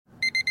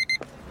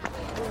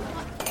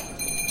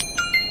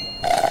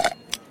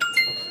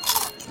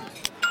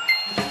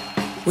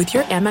With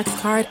your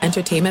Amex card,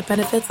 entertainment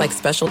benefits like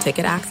special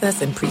ticket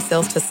access and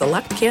pre-sales to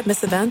select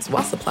can't-miss events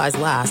while supplies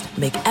last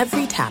make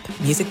every tap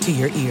music to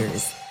your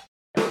ears.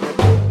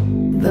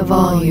 The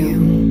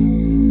volume.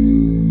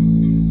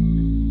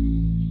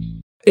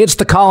 It's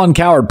the Colin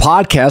Cowherd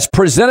podcast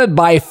presented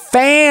by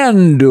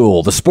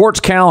FanDuel. The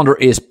sports calendar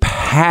is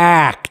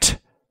packed.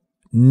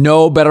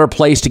 No better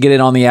place to get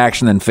in on the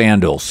action than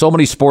FanDuel. So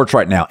many sports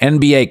right now.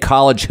 NBA,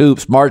 college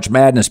hoops, March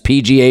Madness,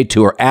 PGA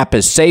Tour. App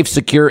is safe,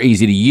 secure,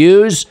 easy to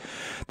use.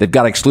 They've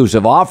got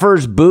exclusive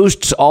offers,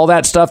 boosts, all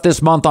that stuff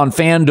this month on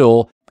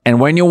FanDuel. And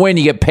when you win,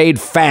 you get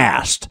paid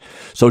fast.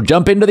 So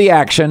jump into the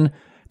action.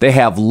 They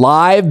have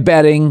live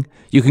betting.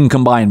 You can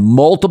combine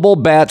multiple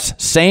bets,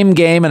 same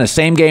game and a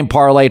same game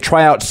parlay.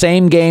 Try out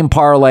Same Game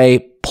Parlay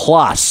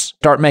Plus.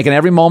 Start making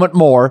every moment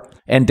more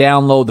and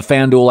download the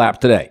FanDuel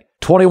app today.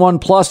 21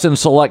 plus in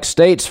select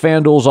states.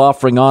 FanDuel's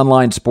offering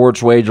online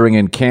sports wagering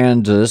in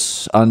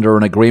Kansas under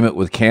an agreement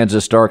with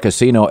Kansas Star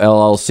Casino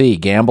LLC.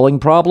 Gambling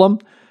problem?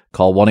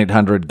 Call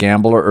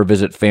 1-800-GAMBLER or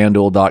visit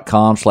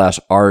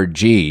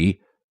FanDuel.com/RG.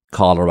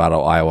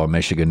 Colorado, Iowa,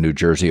 Michigan, New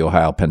Jersey,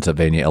 Ohio,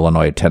 Pennsylvania,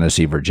 Illinois,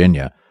 Tennessee,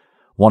 Virginia.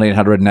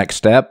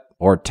 1-800-NEXT-STEP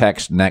or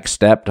text NEXT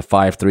STEP to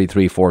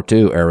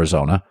 53342,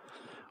 Arizona.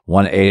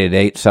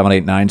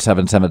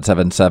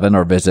 1-888-789-7777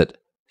 or visit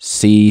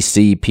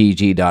ccpg.org/chat,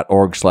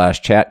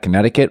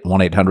 Connecticut.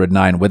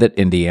 1-800-9-WITH-IT,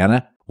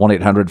 Indiana.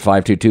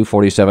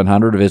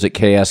 1-800-522-4700 or visit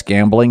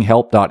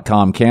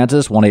ksgamblinghelp.com,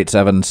 Kansas.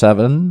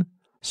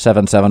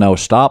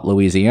 1-877-770-STOP,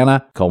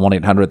 Louisiana. Call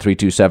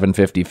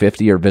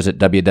 1-800-327-5050 or visit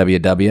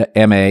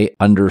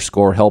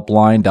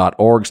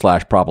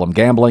www.ma_helpline.org/problem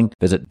gambling.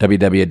 Visit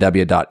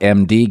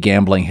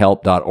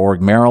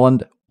www.mdgamblinghelp.org,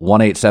 Maryland.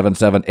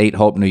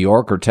 1-877-8-HOPE, New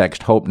York, or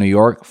text HOPE, New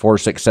York,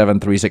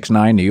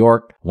 467-369, New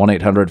York.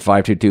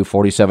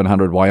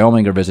 1-800-522-4700,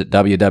 Wyoming, or visit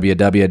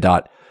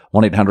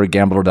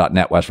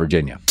www.1800gambler.net, West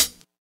Virginia.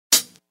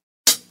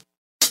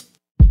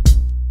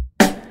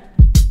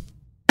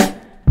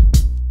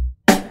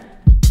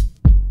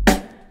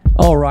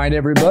 All right,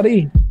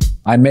 everybody.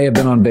 I may have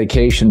been on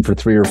vacation for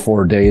 3 or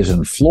 4 days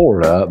in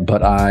Florida,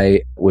 but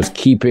I was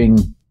keeping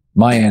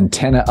my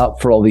antenna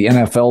up for all the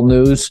NFL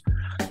news.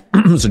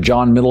 So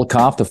John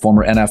Middlekauff, the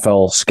former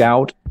NFL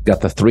scout,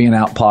 got the 3 and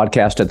Out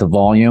podcast at the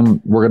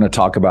volume. We're going to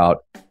talk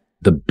about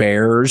the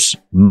Bears'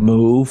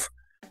 move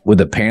with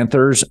the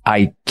Panthers.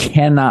 I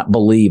cannot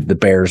believe the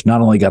Bears not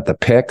only got the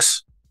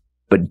picks,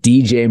 but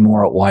DJ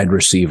Moore at wide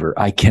receiver.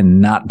 I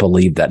cannot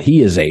believe that.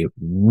 He's a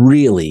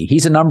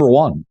number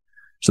one.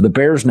 So the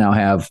Bears now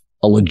have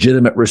a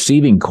legitimate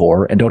receiving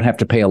core and don't have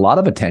to pay a lot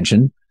of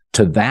attention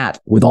to that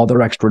with all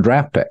their extra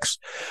draft picks.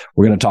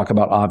 We're going to talk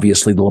about,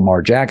 obviously, the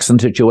Lamar Jackson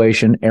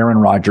situation, Aaron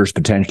Rodgers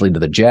potentially to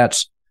the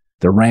Jets,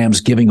 the Rams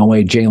giving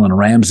away Jalen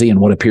Ramsey and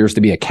what appears to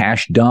be a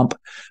cash dump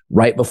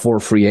right before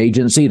free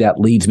agency.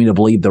 That leads me to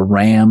believe the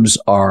Rams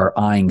are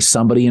eyeing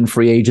somebody in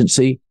free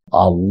agency.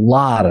 A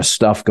lot of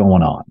stuff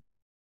going on.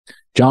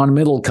 John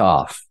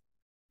Middlekauff,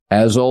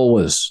 as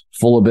always,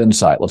 full of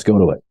insight. Let's go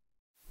to it.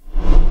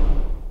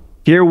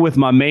 Here with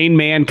my main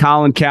man,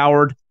 Colin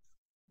Cowherd,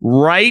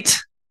 right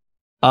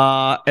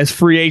as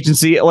free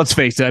agency. Let's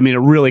face it, I mean, it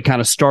really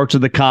kind of starts at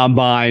the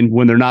combine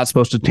when they're not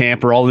supposed to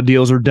tamper. All the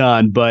deals are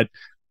done. But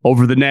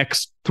over the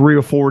next 3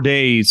 or 4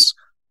 days,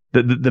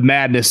 the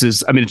madness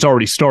is, I mean, it's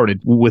already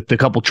started with the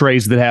couple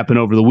trades that happened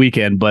over the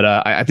weekend. But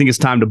I think it's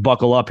time to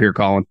buckle up here,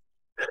 Colin.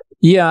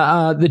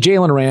 Yeah, the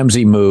Jalen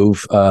Ramsey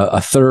move,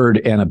 a third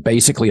and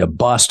basically a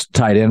bust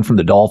tight end from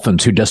the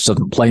Dolphins who just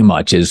doesn't play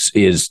much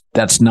is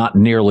that's not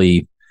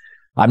nearly.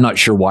 I'm not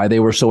sure why they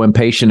were so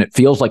impatient. It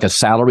feels like a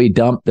salary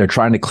dump. They're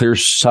trying to clear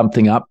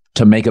something up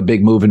to make a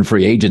big move in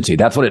free agency.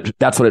 That's what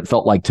it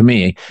felt like to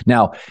me.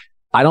 Now,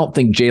 I don't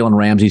think Jalen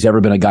Ramsey's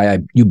ever been a guy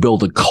you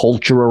build a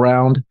culture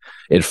around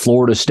at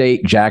Florida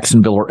State,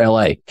 Jacksonville, or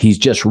LA. He's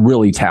just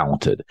really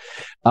talented.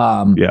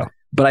 Yeah.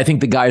 But I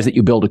think the guys that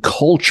you build a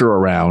culture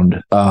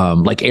around,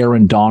 like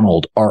Aaron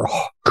Donald or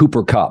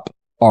Cooper Kupp,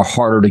 are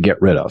harder to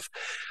get rid of.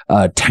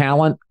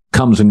 Talent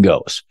comes and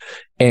goes.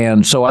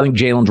 And so I think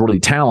Jalen's really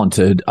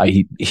talented.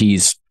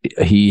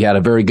 He had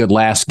a very good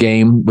last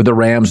game with the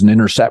Rams, an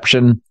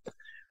interception.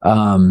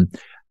 I'm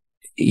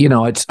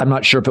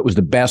not sure if it was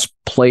the best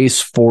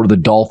place for the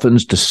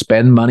Dolphins to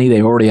spend money.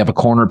 They already have a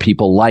corner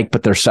people like,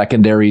 but their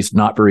secondary is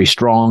not very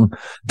strong.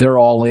 They're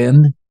all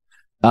in.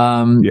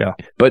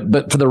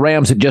 But for the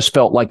Rams, it just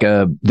felt like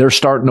they're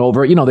starting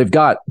over. They've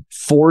got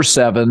 4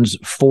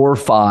 7s, 4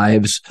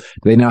 5s.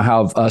 They now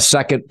have a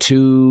second,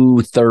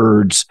 2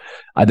 thirds.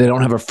 They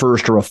don't have a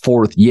first or a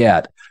fourth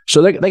yet.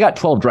 So they got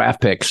 12 draft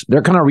picks.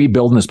 They're kind of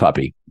rebuilding this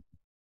puppy.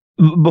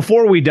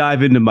 Before we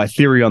dive into my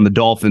theory on the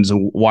Dolphins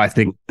and why I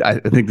think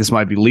this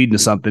might be leading to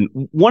something,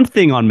 one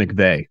thing on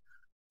McVay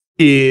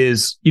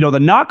is, the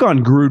knock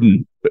on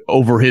Gruden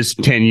over his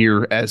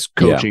tenure as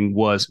coaching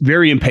was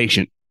very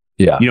impatient.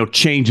 Yeah.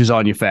 Changes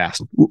on you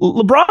fast.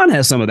 LeBron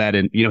has some of that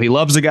in, he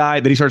loves a guy,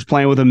 then he starts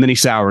playing with him, then he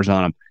sours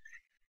on him.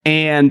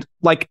 And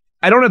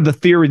I don't have the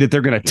theory that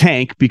they're going to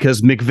tank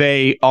because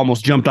McVay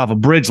almost jumped off a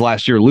bridge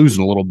last year,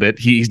 losing a little bit.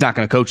 He's not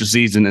going to coach a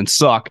season and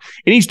suck,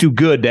 and he's too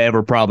good to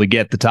ever probably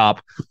get the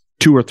top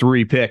 2 or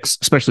 3 picks,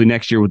 especially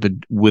next year with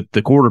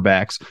the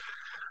quarterbacks.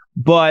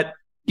 But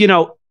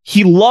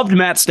he loved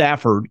Matt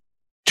Stafford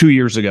 2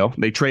 years ago.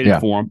 They traded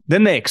for him.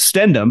 Then they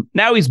extend him.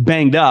 Now he's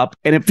banged up,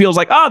 and it feels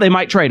like, they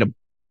might trade him,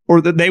 or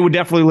that they would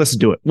definitely listen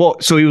to it. Well,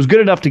 so he was good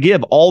enough to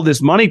give all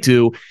this money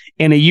to,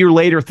 and a year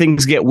later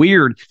things get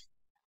weird.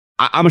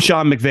 I'm a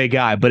Sean McVay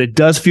guy, but it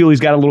does feel he's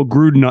got a little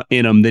Gruden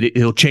in him that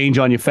he'll change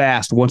on you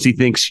fast once he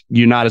thinks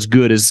you're not as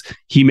good as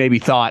he maybe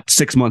thought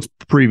 6 months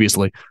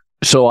previously.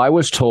 So I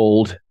was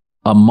told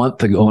a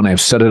month ago, and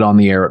I've said it on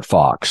the air at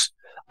Fox,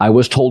 I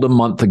was told a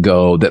month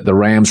ago that the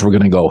Rams were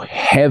going to go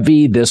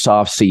heavy this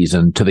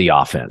offseason to the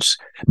offense.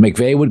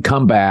 McVay would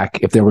come back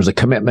if there was a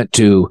commitment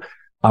to,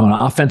 I'm an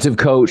offensive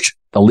coach,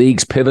 the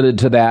league's pivoted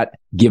to that,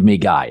 give me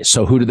guys.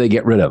 So who do they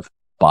get rid of?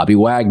 Bobby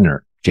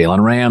Wagner,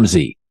 Jalen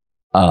Ramsey,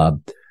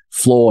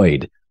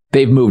 Floyd.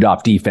 They've moved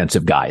off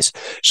defensive guys.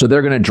 So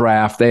they're going to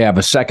draft. They have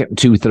a second and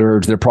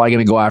 2/3. They're probably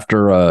going to go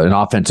after an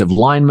offensive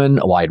lineman,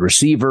 a wide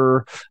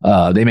receiver.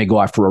 They may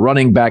go after a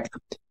running back.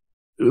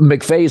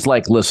 McVay's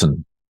like,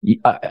 listen,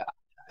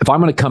 if I'm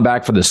going to come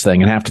back for this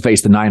thing and have to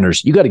face the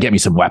Niners, you got to get me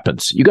some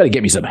weapons. You got to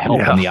get me some help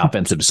on the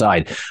offensive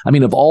side. I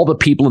mean, of all the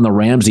people in the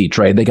Ramsey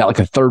trade, they got like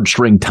a 3rd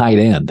string tight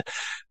end.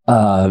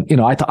 I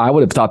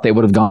would have thought they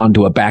would have gone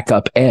to a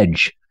backup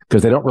edge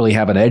because they don't really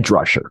have an edge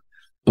rusher.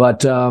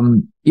 But,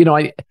 listen,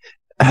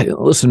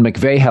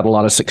 McVay had a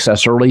lot of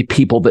success early.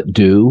 People that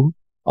do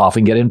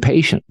often get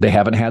impatient. They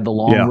haven't had the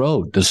long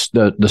road,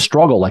 the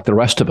struggle like the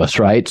rest of us,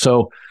 right?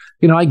 So,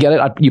 I get it.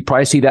 You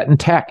probably see that in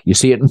tech. You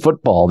see it in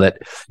football. That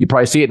you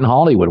probably see it in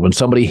Hollywood. When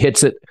somebody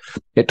hits it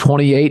at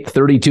 28,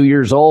 32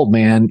 years old,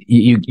 man,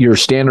 your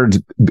standards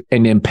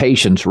and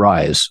impatience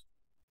rise.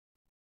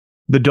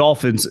 The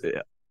Dolphins,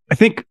 I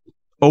think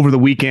over the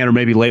weekend or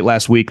maybe late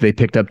last week, they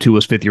picked up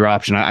Tua's 5th-year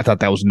option. I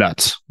thought that was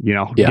nuts,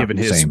 given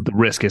the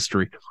risk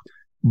history.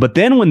 But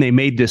then when they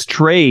made this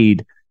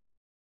trade,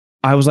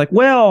 I was like,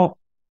 well,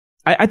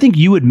 I think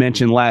you had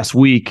mentioned last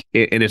week,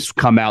 and it's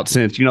come out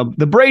since,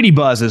 the Brady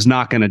buzz is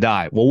not going to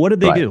die. Well, what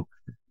did they do?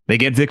 They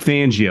get Vic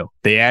Fangio.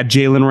 They add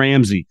Jalen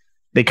Ramsey.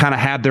 They kind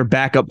of had their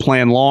backup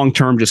plan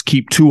long-term, just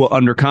keep Tua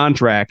under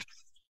contract.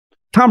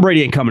 Tom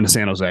Brady ain't coming to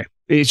San Jose.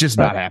 It's just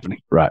not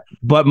happening. Right.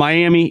 But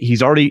Miami,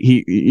 he's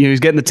already he's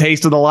getting the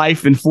taste of the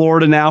life in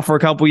Florida now for a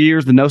couple of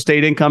years, the no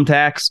state income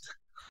tax.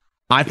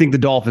 I think the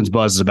Dolphins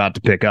buzz is about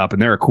to pick up,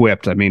 and they're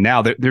equipped. I mean,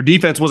 now their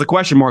defense was a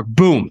question mark.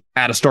 Boom,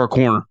 add a star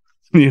corner.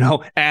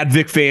 Add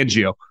Vic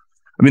Fangio.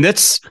 I mean,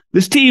 this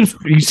team.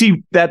 You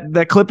see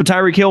that clip of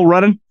Tyreek Hill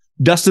running,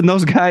 dusting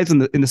those guys in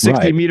the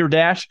 60-meter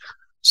dash.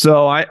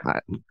 So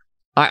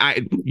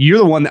you're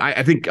the one that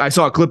I think I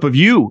saw a clip of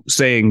you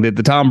saying that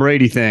the Tom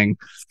Brady thing.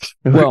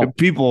 Well,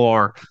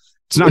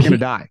 it's not going to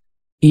die.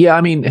 Yeah,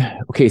 I mean,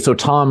 okay, so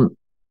Tom,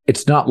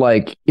 it's not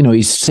like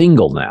he's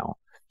single now.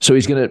 So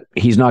he's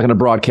not going to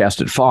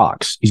broadcast at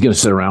Fox. He's going to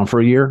sit around for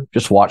a year,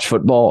 just watch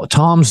football.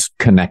 Tom's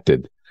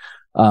connected.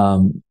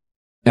 And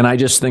I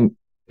just think,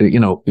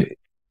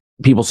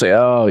 people say,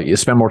 oh, you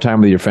spend more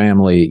time with your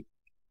family.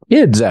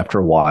 Kids, after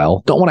a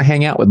while, don't want to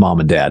hang out with mom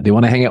and dad. They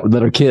want to hang out with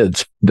their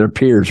kids, their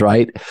peers,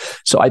 right?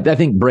 So I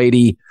think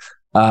Brady,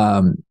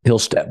 he'll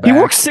step back. He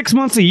works 6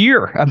 months a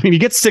year. I mean, he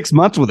gets 6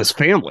 months with his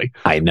family.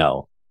 I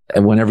know.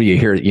 And whenever you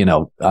hear,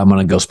 I'm going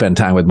to go spend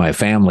time with my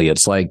family,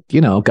 it's like,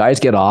 guys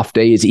get off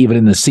days, even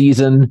in the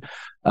season.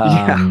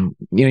 You're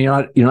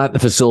not at the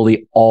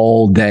facility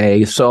all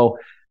day. So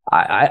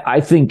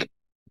I think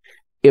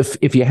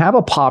if you have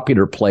a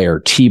popular player,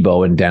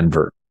 Tebow in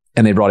Denver,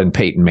 and they brought in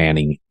Peyton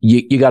Manning,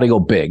 you got to go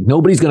big.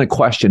 Nobody's going to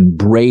question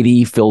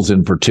Brady fills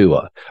in for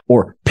Tua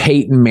or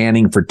Peyton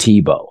Manning for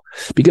Tebow,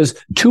 because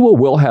Tua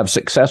will have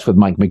success with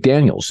Mike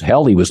McDaniels.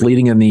 Hell, he was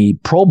leading in the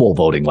Pro Bowl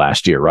voting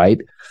last year, right?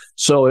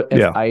 So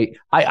I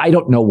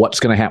don't know what's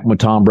going to happen with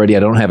Tom Brady. I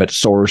don't have it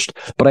sourced,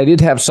 but I did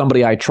have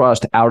somebody I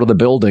trust out of the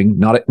building,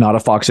 not a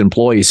Fox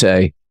employee,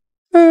 say,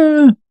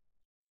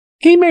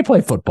 he may play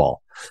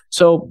football.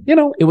 So,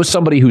 it was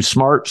somebody who's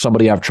smart,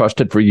 somebody I've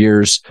trusted for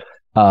years.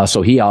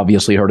 So he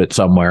obviously heard it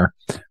somewhere.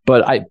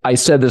 But I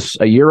said this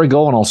a year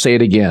ago, and I'll say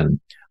it again.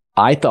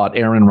 I thought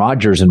Aaron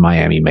Rodgers in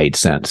Miami made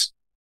sense.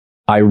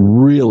 I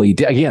really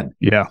did. Again,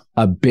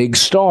 a big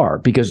star,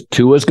 because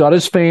Tua's got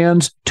his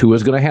fans.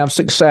 Tua's going to have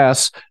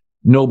success.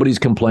 Nobody's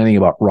complaining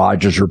about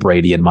Rodgers or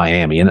Brady in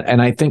Miami.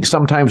 And I think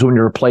sometimes when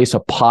you replace a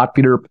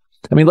popular,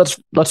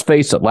 let's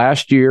face it,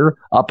 last year,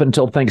 up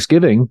until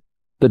Thanksgiving,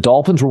 the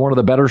Dolphins were one of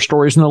the better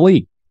stories in the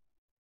league.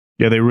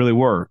 Yeah, they really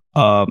were.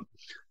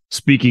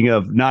 Speaking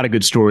of not a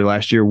good story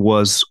last year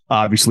was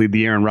obviously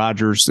the Aaron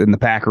Rodgers and the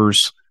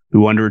Packers,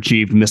 who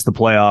underachieved, missed the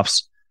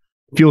playoffs.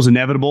 Feels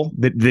inevitable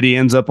that he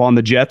ends up on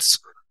the Jets.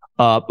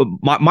 But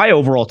my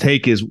overall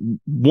take is,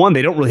 one,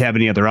 they don't really have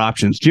any other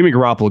options. Jimmy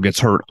Garoppolo gets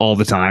hurt all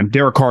the time.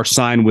 Derek Carr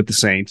signed with the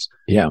Saints.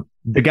 Yeah.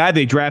 The guy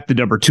they drafted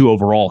number 2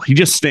 overall, he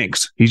just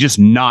stinks. He's just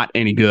not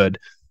any good.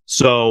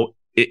 So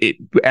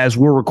as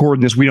we're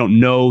recording this, we don't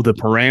know the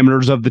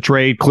parameters of the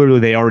trade. Clearly,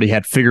 they already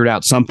had figured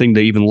out something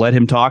to even let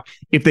him talk.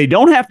 If they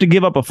don't have to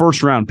give up a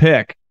first-round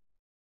pick,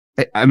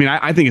 I mean,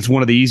 I think it's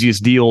one of the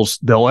easiest deals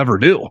they'll ever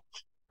do.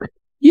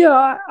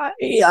 Yeah,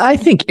 I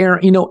think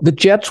Aaron, the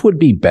Jets would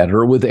be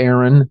better with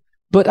Aaron,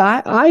 but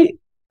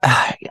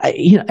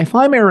if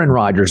I'm Aaron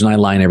Rodgers and I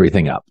line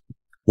everything up,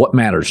 what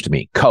matters to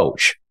me?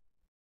 Coach.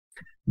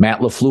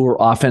 Matt LaFleur,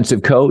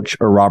 offensive coach,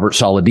 or Robert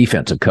Saleh,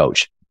 defensive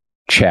coach?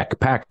 Check,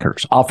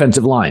 Packers.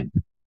 Offensive line.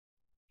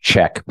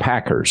 Check,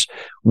 Packers.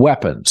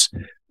 Weapons.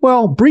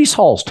 Well, Breece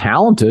Hall's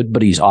talented,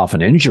 but he's off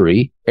an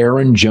injury.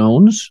 Aaron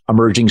Jones,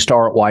 emerging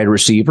star at wide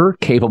receiver,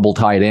 capable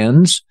tight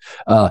ends.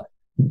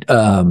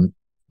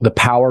 The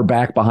power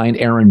back behind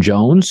Aaron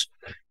Jones.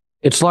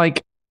 It's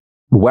like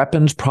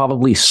weapons,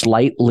 probably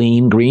slight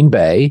lean Green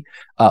Bay,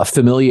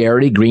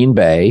 familiarity Green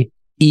Bay,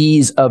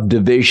 ease of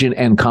division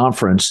and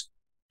conference.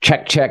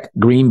 Check,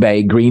 Green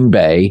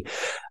Bay.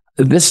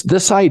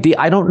 This idea,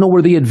 I don't know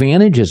where the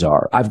advantages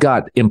are. I've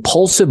got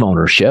impulsive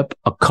ownership,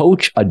 a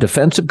coach, a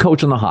defensive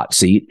coach on the hot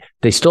seat.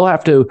 They still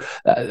have to,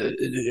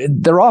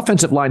 their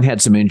offensive line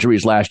had some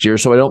injuries last year,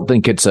 so I don't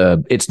think it's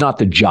not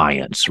the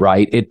Giants,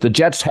 right? The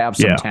Jets have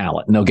some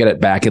talent and they'll get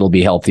it back. It'll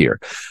be healthier.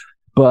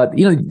 But,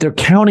 they're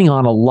counting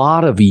on a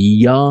lot of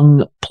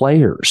young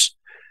players,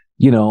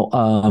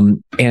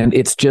 and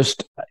it's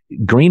just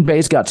Green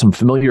Bay's got some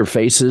familiar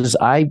faces.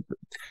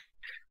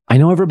 I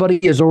know everybody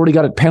has already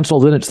got it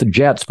penciled in. It's the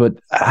Jets, but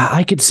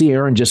I could see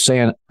Aaron just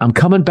saying, I'm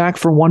coming back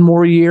for one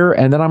more year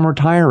and then I'm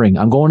retiring.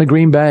 I'm going to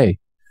Green Bay.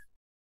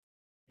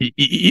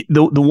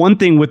 The one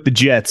thing with the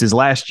Jets is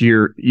last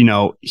year,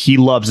 he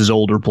loves his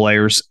older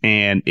players,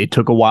 and it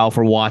took a while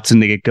for Watson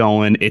to get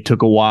going. It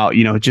took a while,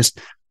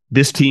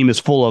 this team is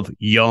full of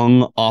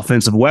young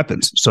offensive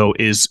weapons. So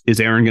is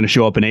Aaron going to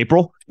show up in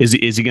April? Is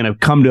he going to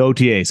come to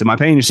OTAs? Am I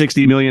paying you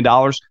 $60 million?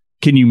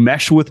 Can you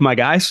mesh with my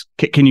guys?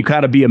 Can you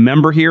kind of be a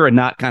member here and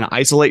not kind of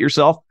isolate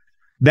yourself?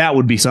 That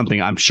would be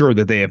something I'm sure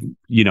that they have,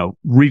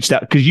 reached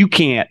out, because you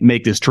can't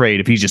make this trade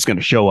if he's just going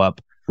to show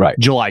up right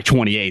July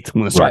 28th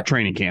when they start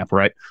training camp,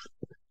 right?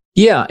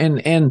 Yeah,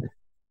 and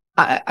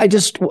I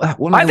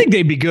think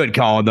they'd be good,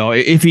 Colin, though,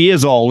 if he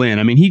is all in.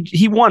 I mean,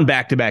 he won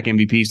back-to-back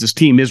MVPs. This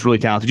team is really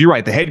talented. You're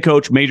right. The head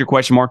coach, major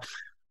question mark,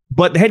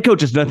 but the head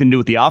coach has nothing to do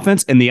with the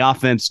offense, and the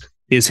offense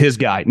is his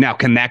guy. Now,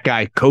 can that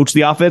guy coach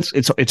the offense?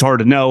 It's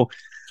hard to know.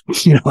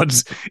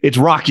 It's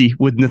rocky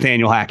with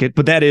Nathaniel Hackett,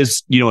 but that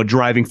is, a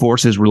driving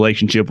force, his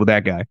relationship with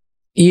that guy.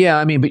 Yeah,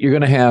 I mean, but you're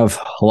going to have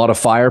a lot of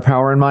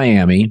firepower in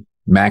Miami.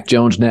 Mac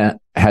Jones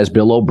has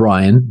Bill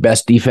O'Brien,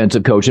 best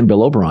defensive coach in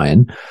Bill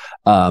O'Brien.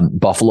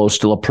 Buffalo's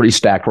still a pretty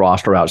stacked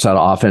roster outside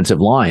of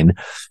offensive line.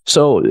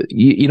 So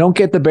you don't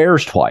get the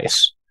Bears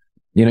twice.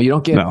 You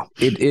don't get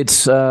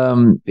it's I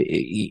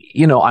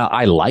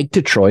like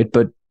Detroit,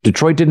 but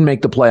Detroit didn't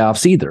make the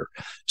playoffs either.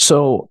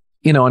 So,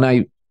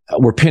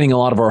 we're pinning a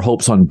lot of our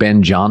hopes on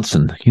Ben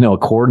Johnson, a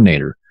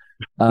coordinator.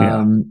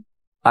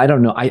 I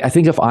don't know. I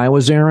think if I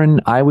was Aaron,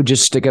 I would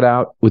just stick it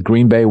out with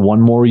Green Bay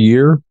one more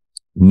year.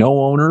 No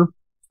owner.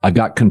 I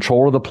got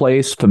control of the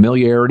place,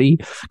 familiarity.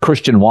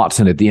 Christian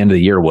Watson at the end of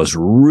the year was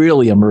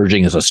really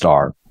emerging as a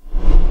star.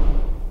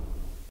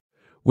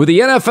 With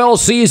the NFL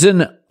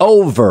season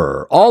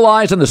over, all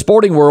eyes in the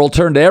sporting world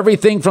turn to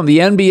everything from the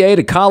NBA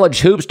to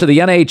college hoops to the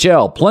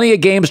NHL. Plenty of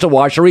games to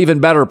watch, or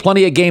even better,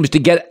 plenty of games to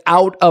get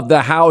out of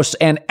the house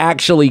and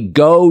actually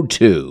go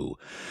to.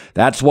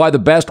 That's why the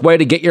best way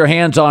to get your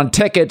hands on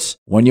tickets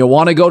when you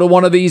want to go to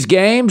one of these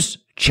games,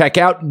 check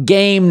out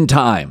Game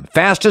Time,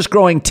 fastest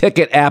growing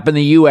ticket app in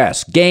the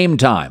U.S. Game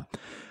Time.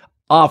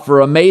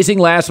 Offer amazing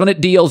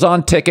last-minute deals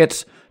on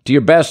tickets to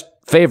your best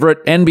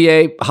favorite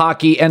NBA,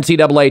 hockey,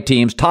 NCAA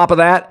teams. Top of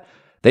that,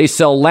 they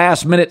sell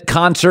last-minute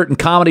concert and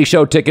comedy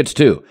show tickets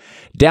too.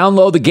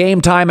 Download the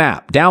Game Time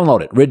app.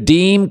 Download it.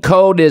 Redeem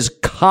code is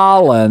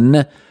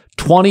Colin.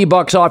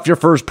 $20 off your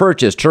first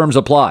purchase. Terms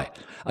apply.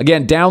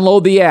 Again,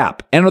 download the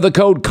app. Enter the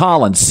code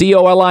Colin,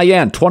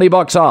 COLIN,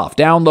 $20 off.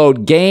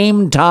 Download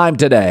Game Time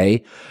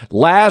today.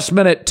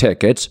 Last-minute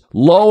tickets,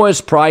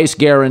 lowest price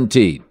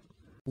guaranteed.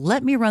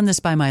 "Let me run this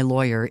by my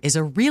lawyer" is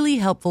a really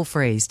helpful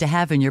phrase to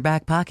have in your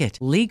back pocket.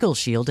 Legal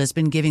Shield has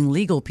been giving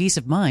legal peace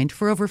of mind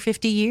for over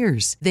 50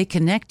 years. They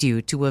connect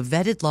you to a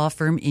vetted law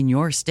firm in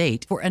your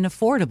state for an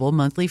affordable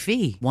monthly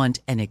fee. Want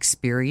an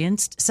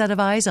experienced set of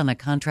eyes on a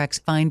contract's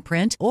fine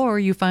print? Or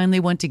you finally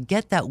want to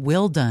get that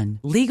will done?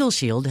 Legal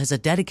Shield has a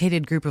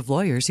dedicated group of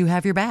lawyers who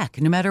have your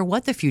back, no matter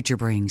what the future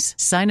brings.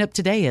 Sign up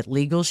today at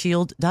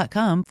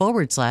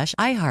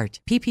LegalShield.com/iHeart.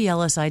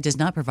 PPLSI does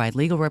not provide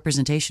legal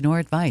representation or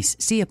advice.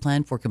 See a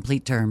plan for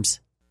complete terms.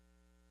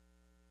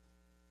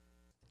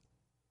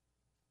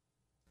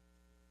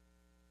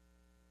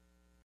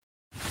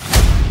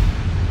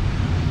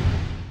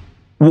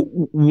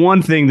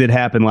 One thing that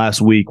happened last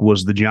week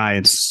was the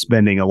Giants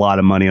spending a lot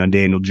of money on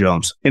Daniel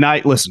Jones. And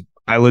I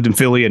lived in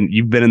Philly, and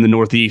you've been in the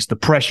Northeast. The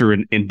pressure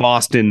in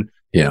Boston,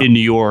 in New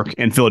York,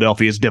 and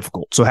Philadelphia is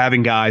difficult. So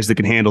having guys that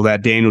can handle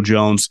that, Daniel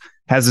Jones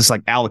has this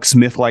like Alex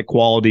Smith-like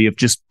quality of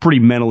just pretty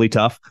mentally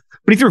tough.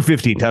 But he threw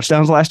 15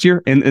 touchdowns last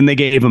year, and they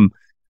gave him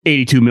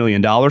 $82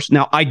 million.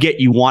 Now, I get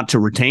you want to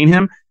retain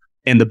him,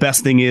 and the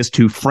best thing is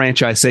to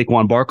franchise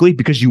Saquon Barkley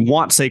because you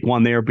want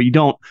Saquon there, but you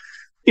don't,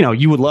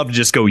 you would love to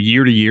just go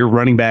year to year,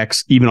 running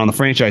backs, even on the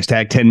franchise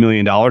tag, $10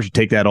 million. You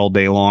take that all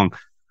day long.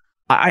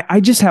 I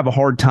just have a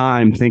hard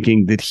time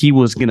thinking that he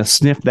was going to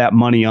sniff that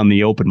money on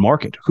the open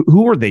market.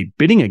 Who are they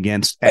bidding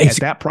against at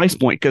that price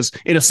point? Because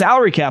in a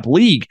salary cap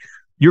league,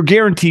 your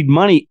guaranteed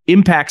money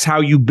impacts how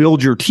you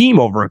build your team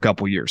over a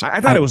couple years. I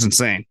thought it was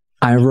insane.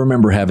 I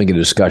remember having a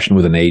discussion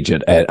with an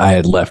agent. I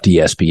had left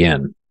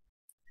ESPN,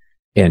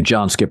 and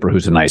John Skipper,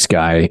 who's a nice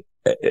guy,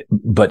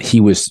 but he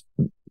was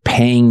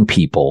paying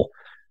people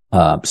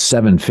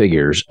 7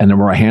 figures, and there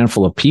were a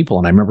handful of people.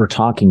 And I remember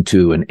talking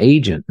to an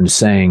agent and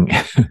saying,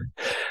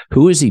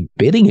 "Who is he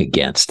bidding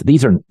against?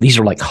 These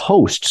are like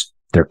hosts.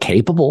 They're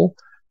capable,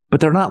 but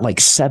they're not like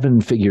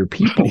 7-figure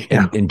people."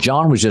 Yeah. And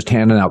John was just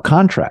handing out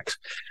contracts.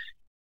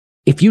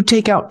 If you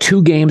take out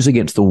 2 games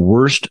against the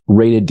worst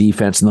rated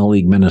defense in the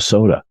league,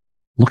 Minnesota,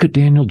 look at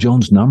Daniel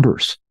Jones'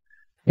 numbers.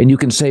 And you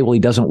can say, well,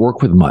 he doesn't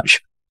work with much.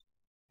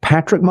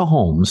 Patrick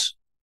Mahomes,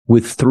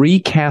 with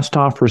 3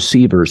 cast-off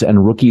receivers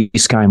and rookie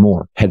Sky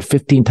Moore, had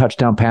 15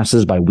 touchdown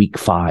passes by week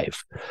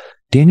 5.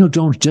 Daniel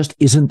Jones just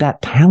isn't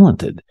that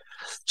talented.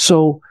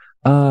 So,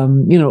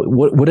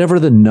 whatever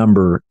the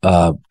number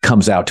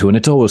comes out to, and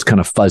it's always kind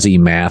of fuzzy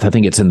math. I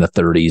think it's in the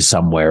 30s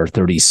somewhere,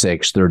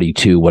 36,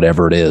 32,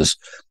 whatever it is.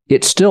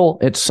 It still,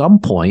 at some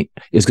point,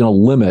 is going to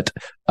limit.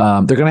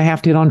 They're going to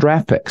have to hit on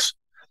draft picks.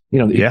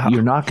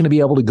 You're not going to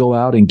be able to go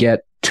out and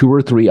get 2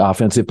 or 3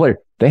 offensive players.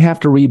 They have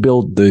to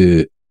rebuild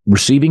the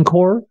receiving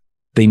core.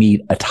 They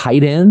need a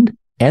tight end,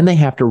 and they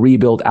have to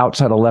rebuild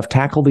outside of left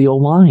tackle, the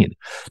O-line.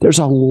 There's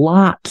a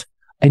lot,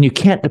 and you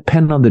can't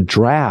depend on the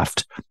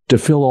draft to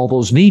fill all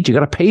those needs. You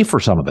got to pay for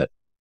some of it.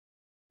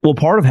 Well,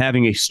 part of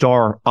having a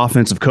star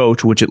offensive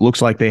coach, which it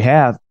looks like they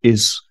have,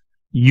 is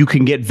you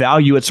can get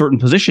value at certain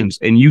positions,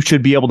 and you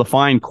should be able to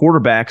find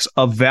quarterbacks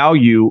of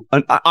value.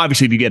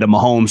 Obviously, if you get a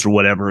Mahomes or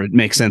whatever, it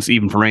makes sense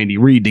even for Andy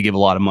Reid to give a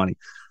lot of money.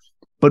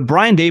 But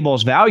Brian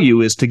Daboll's value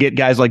is to get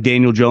guys like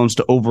Daniel Jones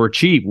to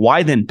overachieve.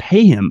 Why then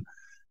pay him?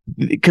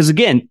 Because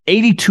again,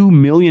 $82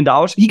 million,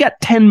 he got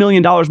 $10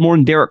 million more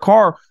than Derek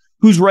Carr,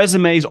 whose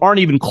resumes aren't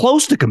even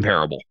close to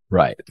comparable.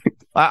 Right.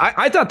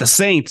 I thought the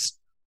Saints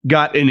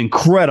got an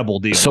incredible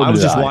deal. I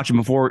was just watching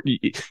before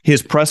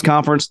his press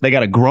conference. They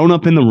got a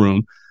grown-up in the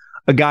room,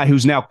 a guy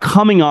who's now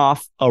coming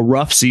off a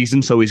rough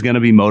season, so he's going to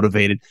be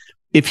motivated.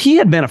 If he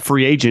had been a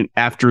free agent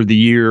after the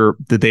year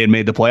that they had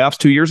made the playoffs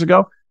 2 years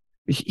ago,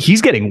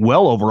 he's getting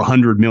well over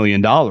 $100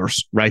 million,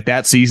 right?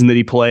 That season that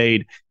he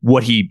played,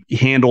 what he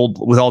handled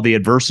with all the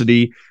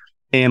adversity.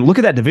 And look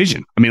at that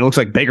division. I mean, it looks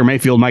like Baker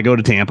Mayfield might go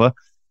to Tampa.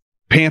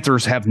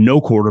 Panthers have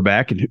no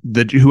quarterback, and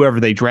whoever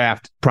they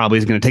draft probably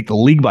is going to take the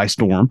league by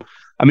storm.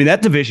 I mean,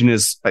 that division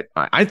is,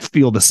 I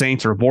feel the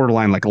Saints are a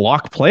borderline like a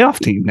locked playoff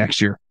team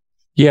next year.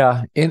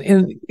 Yeah.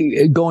 And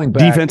going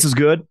back. Defense is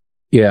good.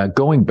 Yeah.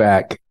 Going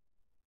back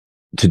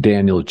to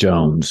Daniel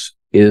Jones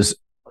is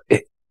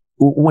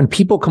when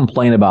people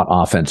complain about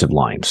offensive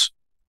lines,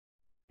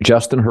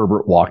 Justin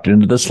Herbert walked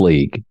into this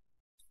league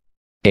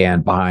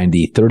and behind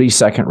the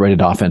 32nd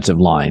rated offensive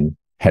line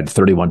had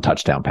 31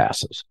 touchdown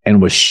passes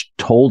and was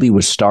told he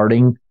was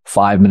starting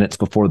 5 minutes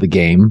before the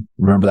game.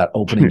 Remember that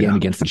opening game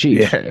against the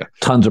Chiefs? Yeah.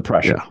 Tons of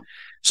pressure. Yeah.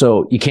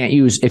 So you can't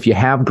use, if you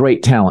have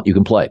great talent, you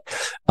can play.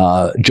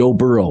 Joe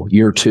Burrow,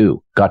 year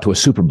 2, got to a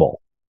Super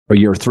Bowl, or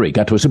year 3,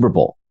 got to a Super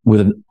Bowl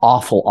with an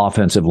awful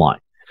offensive line.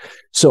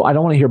 So I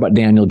don't want to hear about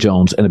Daniel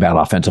Jones and a bad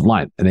offensive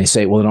line. And they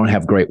say, well, they don't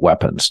have great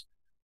weapons.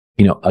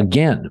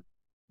 Again,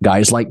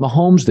 guys like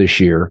Mahomes this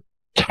year,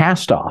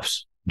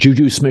 cast-offs.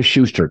 Juju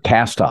Smith-Schuster,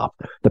 cast-off.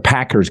 The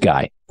Packers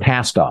guy,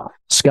 cast-off.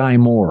 Sky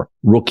Moore,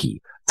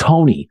 rookie.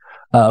 Tony,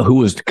 who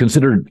was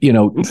considered, in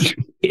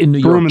New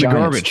York Giants.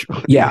 Garbage.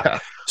 Yeah.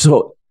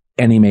 So,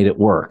 and he made it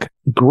work.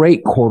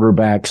 Great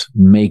quarterbacks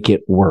make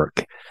it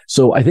work.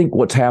 So I think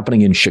what's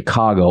happening in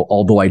Chicago,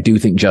 although I do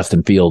think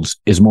Justin Fields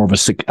is more of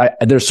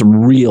there's some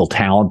real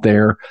talent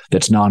there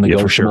that's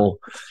non-negotiable.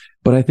 Yeah, sure.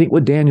 But I think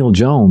with Daniel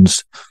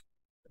Jones,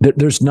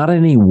 there's not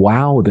any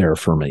wow there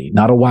for me.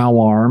 Not a wow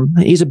arm.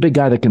 He's a big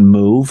guy that can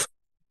move,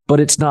 but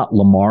it's not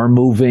Lamar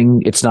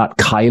moving. It's not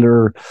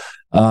Kyler.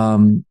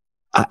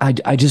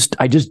 I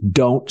just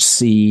don't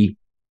see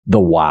the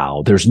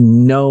wow. There's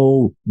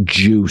no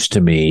juice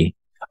to me.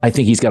 I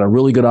think he's got a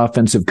really good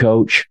offensive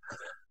coach.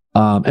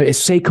 If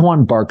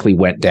Saquon Barkley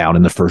went down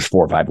in the first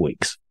 4 or 5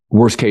 weeks,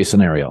 worst case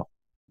scenario,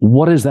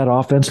 what does that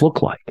offense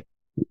look like?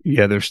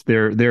 Yeah,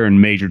 they're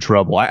in major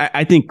trouble.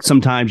 I think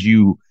sometimes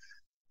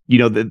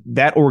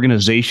that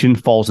organization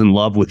falls in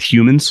love with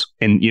humans,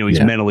 and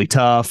he's mentally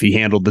tough. He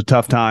handled the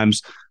tough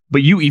times,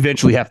 but you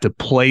eventually have to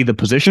play the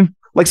position.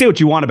 Like, say what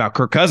you want about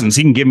Kirk Cousins,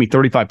 he can give me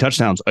 35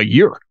 touchdowns a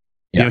year.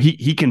 Yeah.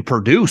 He can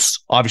produce.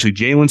 Obviously,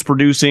 Jalen's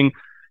producing.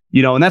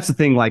 And that's the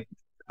thing. Like,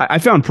 I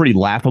found pretty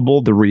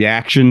laughable the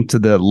reaction to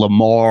the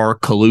Lamar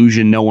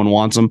collusion. No one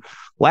wants him.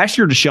 Last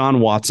year, Deshaun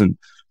Watson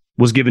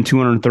was given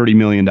 $230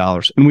 million,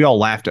 and we all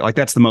laughed at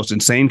that's the most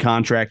insane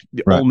contract.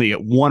 Right. Only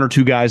 1 or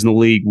 2 guys in the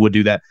league would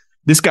do that.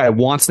 This guy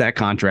wants that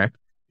contract,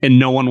 and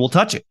no one will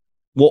touch it.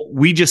 Well,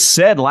 we just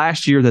said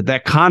last year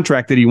that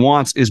contract that he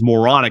wants is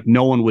moronic.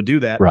 No one would do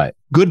that. Right.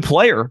 Good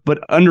player, but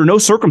under no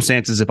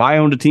circumstances, if I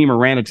owned a team or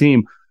ran a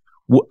team,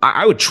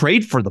 I would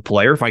trade for the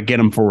player if I get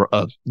him for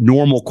a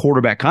normal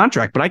quarterback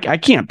contract, but I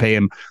can't pay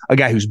him a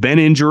guy who's been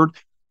injured,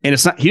 and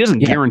he doesn't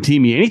guarantee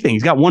me anything.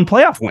 He's got one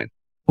playoff win.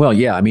 Well,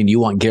 yeah, I mean, you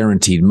want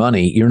guaranteed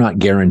money. You're not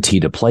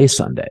guaranteed to play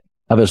Sunday.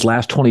 Of his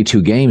last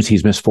 22 games,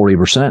 he's missed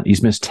 40%.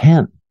 He's missed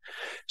 10.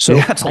 So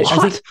that's a lot.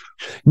 I think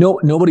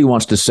nobody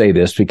wants to say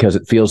this because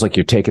it feels like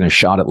you're taking a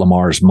shot at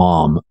Lamar's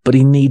mom, but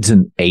he needs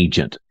an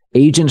agent.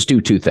 Agents do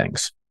two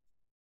things.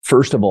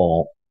 First of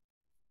all,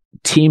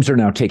 teams are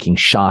now taking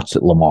shots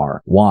at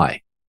Lamar.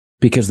 Why?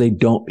 Because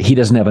he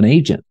doesn't have an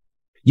agent.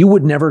 You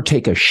would never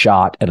take a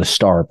shot at a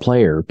star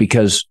player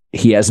because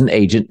he has an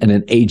agent, and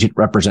an agent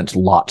represents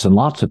lots and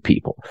lots of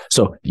people.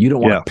 So you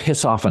don't want to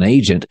piss off an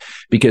agent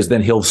because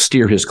then he'll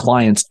steer his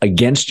clients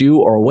against you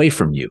or away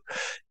from you.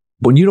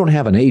 When you don't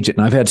have an agent,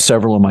 and I've had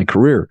several in my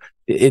career,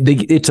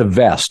 it's a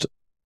vest.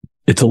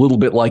 It's a little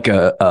bit like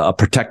a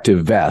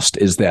protective vest,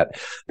 is that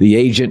the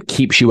agent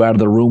keeps you out of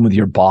the room with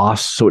your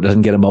boss so it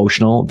doesn't get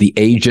emotional. The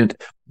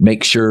agent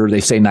makes sure they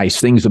say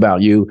nice things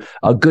about you.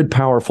 A good,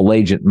 powerful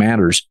agent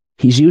matters.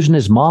 He's using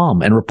his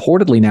mom, and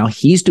reportedly now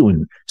he's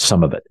doing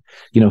some of it.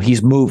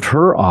 He's moved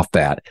her off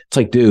that. It's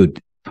like,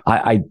 dude,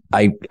 I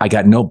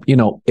got no,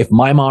 if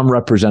my mom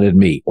represented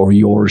me or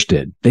yours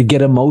did, they'd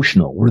get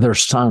emotional. We're their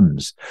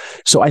sons.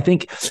 So I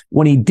think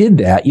when he did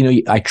that,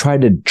 I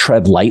tried to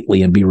tread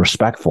lightly and be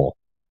respectful.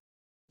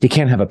 You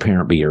can't have a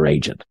parent be your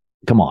agent.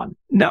 Come on.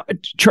 Now,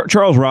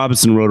 Charles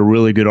Robinson wrote a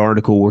really good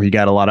article where he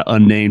got a lot of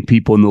unnamed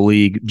people in the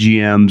league,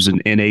 GMs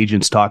and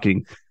agents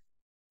talking.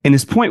 And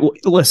his point,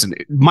 listen,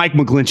 Mike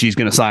McGlinchey is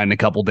going to sign in a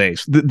couple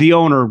days. The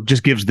owner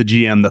just gives the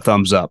GM the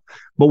thumbs up.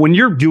 But when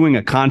you're doing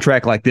a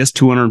contract like this,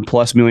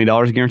 $200+ million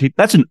guaranteed,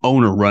 that's an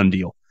owner run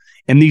deal.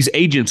 And these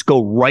agents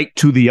go right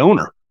to the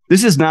owner.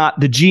 This is not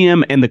the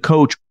GM, and the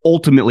coach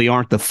ultimately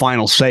aren't the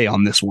final say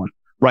on this one,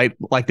 right?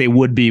 Like they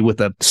would be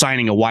with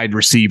signing a wide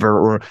receiver,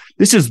 or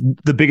this is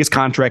the biggest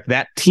contract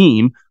that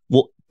team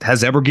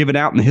has ever given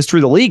out in the history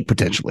of the league,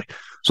 potentially.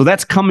 So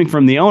that's coming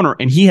from the owner,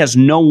 and he has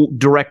no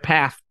direct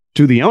path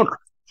to the owner.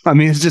 I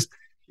mean,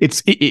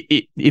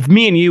 if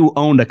me and you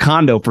owned a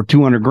condo for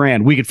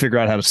 $200,000, we could figure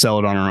out how to sell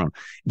it on our own.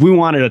 If we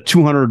wanted a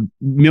 $200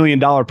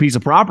 million piece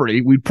of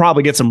property, we'd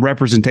probably get some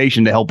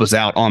representation to help us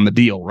out on the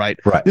deal, right?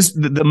 Right.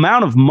 The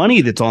amount of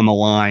money that's on the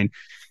line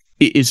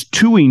is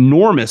too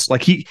enormous.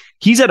 Like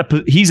he's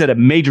at a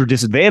major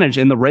disadvantage,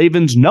 and the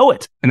Ravens know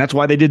it, and that's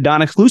why they did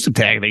non-exclusive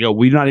tag. They go,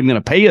 we're not even going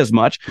to pay you as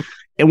much,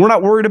 and we're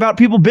not worried about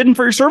people bidding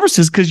for your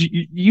services because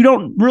you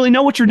don't really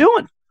know what you're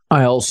doing.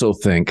 I also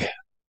think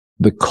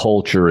the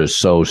culture is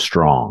so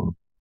strong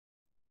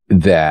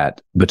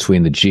that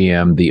between the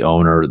GM, the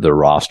owner, the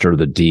roster,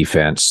 the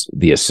defense,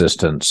 the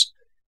assistants,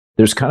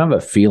 there's kind of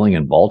a feeling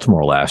in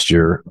Baltimore last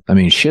year. I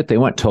mean, they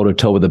went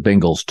toe-to-toe with the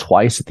Bengals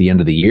twice at the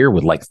end of the year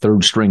with like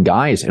third-string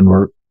guys, and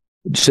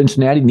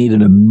Cincinnati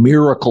needed a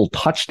miracle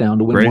touchdown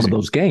to win one of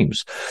those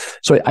games.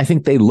 So I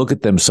think they look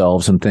at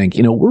themselves and think,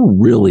 we're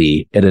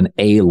really at an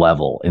A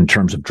level in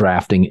terms of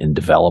drafting and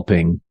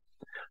developing.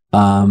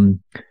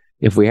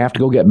 If we have to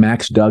go get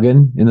Max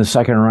Duggan in the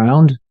second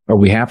round, or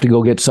we have to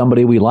go get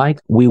somebody we like,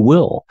 we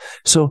will.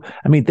 So,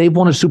 I mean, they've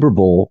won a Super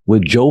Bowl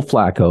with Joe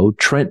Flacco,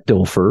 Trent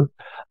Dilfer.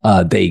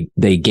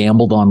 They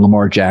gambled on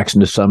Lamar Jackson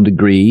to some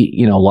degree.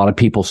 A lot of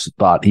people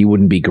thought he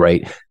wouldn't be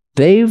great.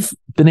 They've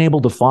been able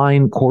to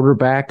find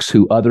quarterbacks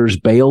who others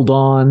bailed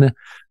on,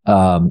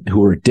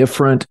 who are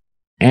different,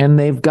 and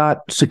they've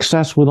got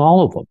success with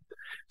all of them.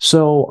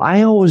 So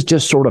I always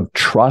just sort of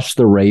trust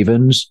the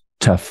Ravens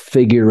to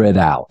figure it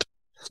out.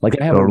 Like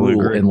I have a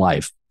rule in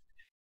life.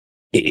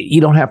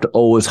 You don't have to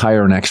always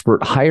hire an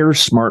expert. Hire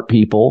smart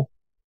people,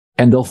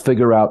 and they'll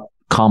figure out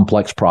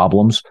complex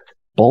problems.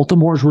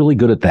 Baltimore's really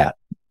good at that.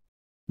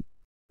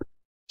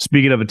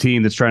 Speaking of a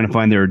team that's trying to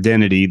find their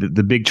identity,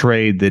 the big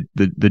trade,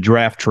 the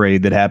draft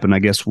trade that happened, I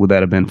guess, would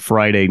that have been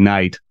Friday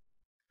night?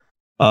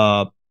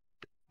 On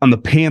the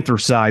Panther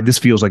side, this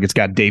feels like it's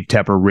got Dave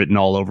Tepper written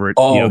all over it.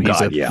 Oh,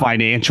 he's a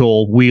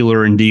financial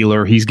wheeler and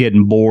dealer. He's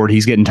getting bored.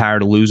 He's getting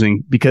tired of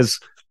losing because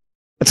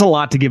it's a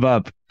lot to give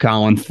up,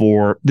 Colin,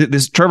 for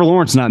this. Trevor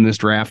Lawrence not in this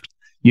draft,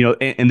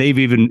 and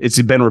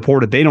it's been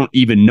reported they don't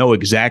even know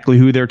exactly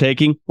who they're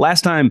taking.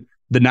 Last time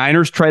the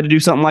Niners tried to do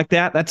something like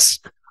that,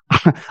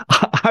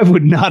 I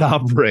would not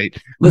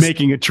operate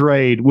making a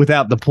trade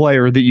without the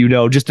player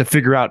that just to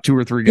figure out 2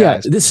 or 3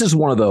 guys. Yeah, this is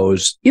one of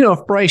those,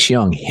 if Bryce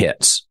Young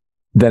hits,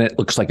 then it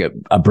looks like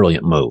a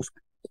brilliant move.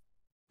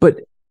 But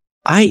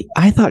I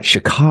thought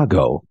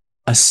Chicago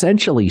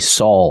essentially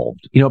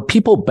solved,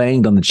 people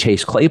banged on the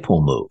Chase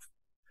Claypool move.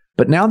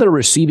 But now their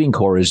receiving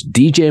core is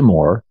DJ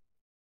Moore,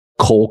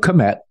 Cole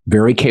Kmet,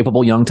 very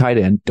capable young tight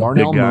end,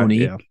 Darnell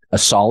Mooney, a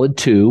solid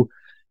 2,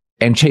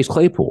 and Chase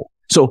Claypool.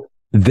 So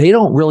they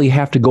don't really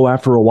have to go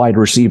after a wide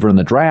receiver in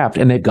the draft,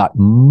 and they've got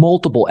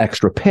multiple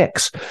extra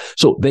picks.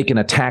 So they can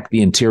attack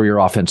the interior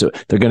offensive.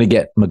 They're going to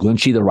get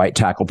McGlinchey, the right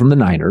tackle from the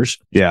Niners.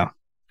 Yeah.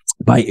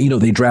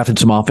 They drafted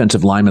some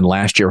offensive linemen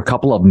last year. A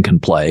couple of them can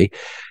play.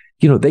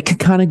 They can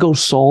kind of go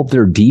solve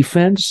their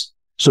defense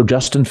so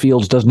Justin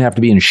Fields doesn't have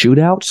to be in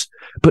shootouts.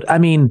 But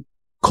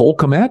Cole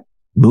Kmet,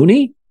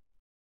 Mooney,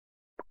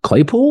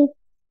 Claypool,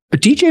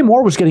 DJ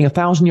Moore was getting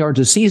 1,000 yards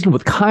a season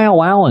with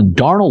Kyle Allen,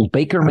 Darnold,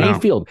 Baker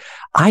Mayfield.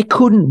 I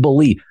couldn't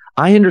believe.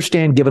 I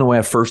understand giving away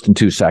a first in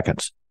 2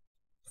 seconds.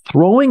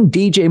 Throwing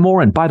DJ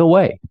Moore in, by the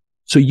way,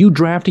 so you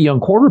draft a young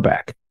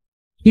quarterback.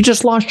 You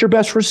just lost your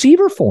best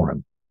receiver for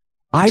him.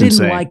 I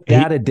didn't like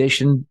that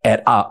addition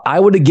at all. I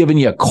would have given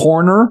you a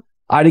corner.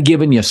 I'd have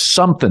given you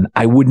something.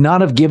 I would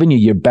not have given you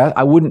your best.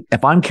 I wouldn't.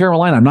 If I'm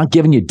Carolina, I'm not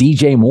giving you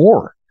DJ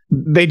Moore.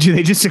 They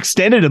just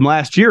extended him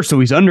last year, so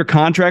he's under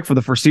contract for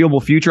the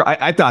foreseeable future.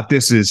 I thought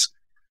this is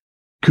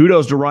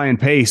kudos to Ryan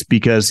Pace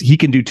because he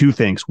can do two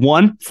things.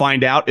 One,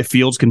 find out if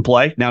Fields can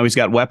play. Now he's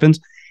got weapons.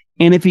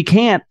 And if he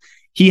can't,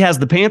 he has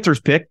the Panthers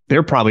pick.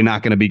 They're probably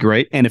not going to be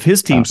great. And if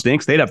his team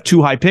stinks, they'd have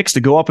 2 high picks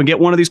to go up and get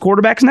one of these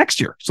quarterbacks next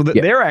year. So that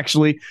they're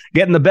actually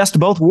getting the best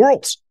of both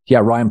worlds. Yeah,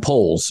 Ryan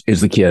Poles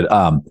is the kid.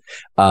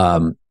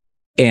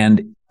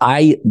 And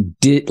I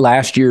did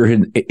last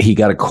year, he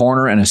got a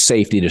corner and a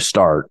safety to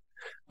start.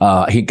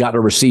 He got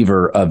a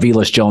receiver,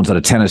 Velus Jones out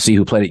of Tennessee,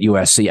 who played at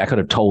USC. I could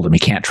have told him he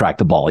can't track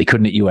the ball. He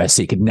couldn't at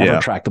USC, could never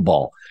track the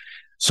ball.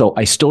 So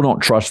I still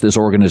don't trust this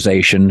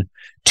organization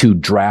to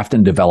draft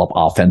and develop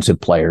offensive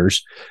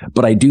players.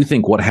 But I do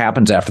think what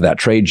happens after that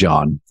trade,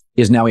 John,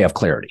 is now we have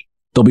clarity.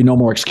 There'll be no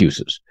more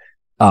excuses.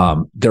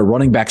 Their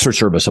running backs are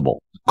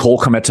serviceable. Cole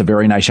Kmet's a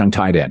very nice young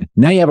tight end.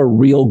 Now you have a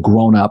real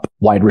grown-up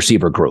wide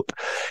receiver group.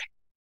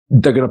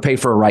 They're going to pay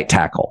for a right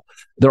tackle.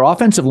 Their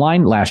offensive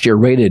line last year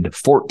rated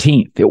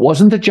 14th. It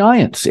wasn't the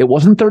Giants. It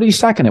wasn't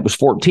 32nd. It was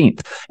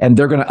 14th. And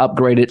they're going to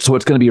upgrade it, so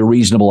it's going to be a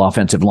reasonable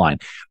offensive line.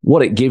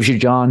 What it gives you,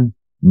 John,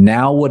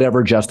 now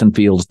whatever Justin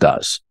Fields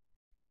does,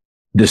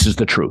 this is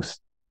the truth.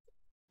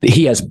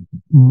 He has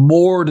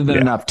more than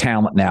enough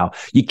talent now.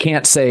 You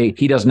can't say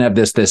he doesn't have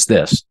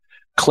this.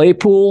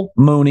 Claypool,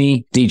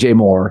 Mooney, DJ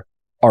Moore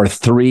are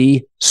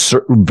 3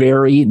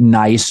 very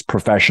nice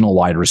professional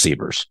wide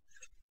receivers.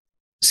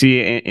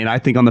 See, and I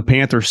think on the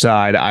Panthers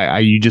side,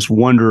 you just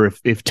wonder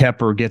if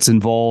Tepper gets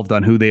involved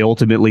on who they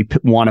ultimately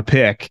want to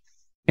pick,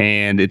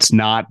 and it's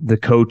not the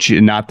coach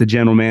and not the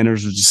general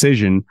manager's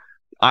decision.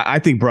 I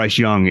think Bryce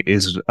Young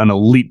is an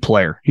elite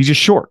player. He's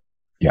just short,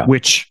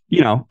 which,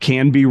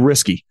 can be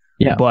risky.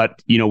 Yeah.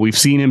 But, we've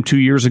seen him 2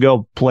 years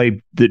ago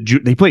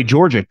they played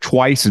Georgia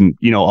twice in,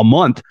 a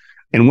month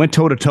and went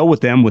toe-to-toe with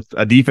them with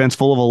a defense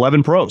full of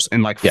 11 pros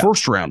and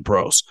first-round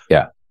pros.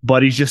 Yeah.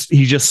 But he's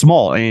just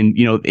small. And,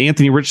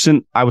 Anthony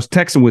Richardson, I was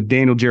texting with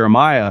Daniel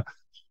Jeremiah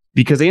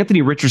because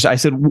Anthony Richardson, I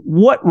said,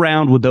 what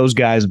round would those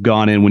guys have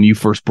gone in when you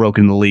first broke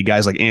into the league?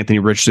 Guys like Anthony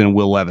Richardson and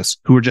Will Levis,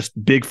 who are just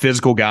big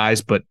physical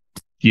guys, but,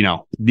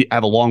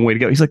 have a long way to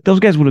go. He's like, those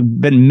guys would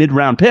have been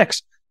mid-round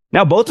picks.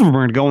 Now both of them are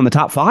going to go in the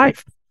top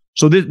 5.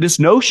 So this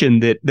notion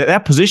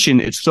that position,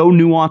 it's so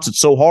nuanced, it's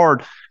so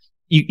hard.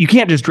 You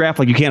can't just draft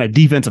like you can a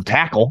defensive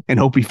tackle and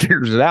hope he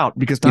figures it out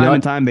because time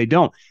and time they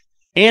don't.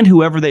 And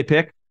whoever they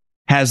pick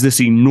has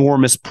this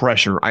enormous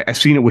pressure. I've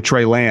seen it with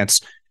Trey Lance.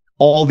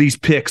 All these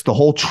picks, the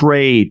whole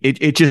trade,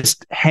 it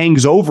just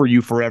hangs over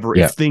you forever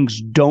if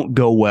things don't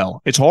go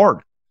well. It's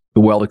hard.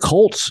 Well, the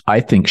Colts,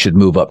 I think, should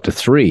move up to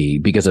 3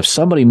 because if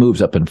somebody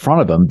moves up in front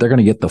of them, they're going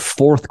to get the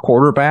 4th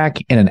quarterback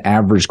in an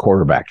average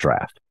quarterback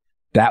draft.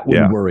 That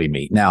would worry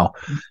me. Now,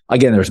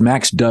 again, there's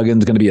Max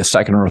Duggan's going to be a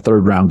 2nd or a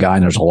 3rd round guy,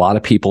 and there's a lot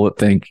of people that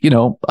think,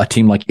 a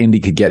team like Indy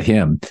could get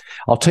him.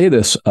 I'll tell you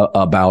this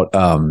about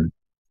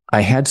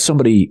I had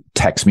somebody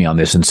text me on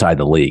this inside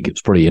the league.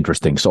 It's pretty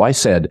interesting. So I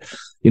said,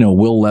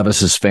 Will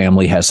Levis's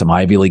family has some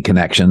Ivy League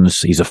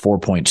connections. He's a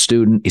 4-point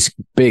student. He's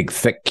a big,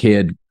 thick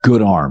kid,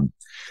 good arm.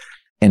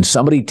 And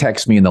somebody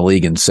texted me in the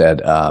league and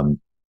said,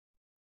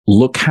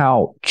 look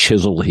how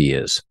chiseled he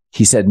is.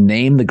 He said,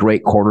 name the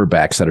great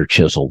quarterbacks that are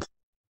chiseled.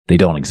 They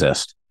don't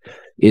exist.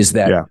 Is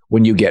that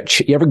when you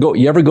ever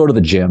go to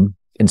the gym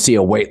and see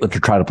a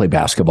weightlifter try to play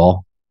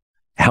basketball,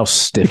 how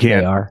stiff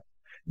they are?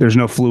 There's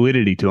no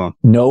fluidity to him.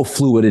 No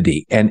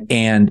fluidity.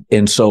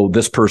 And so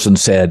this person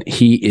said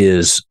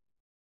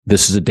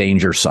this is a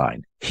danger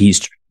sign.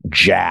 He's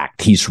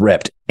jacked. He's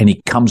ripped. And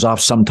he comes off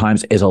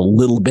sometimes as a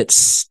little bit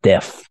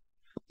stiff.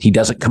 He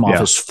doesn't come off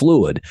as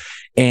fluid.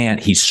 And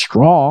he's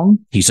strong.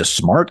 He's a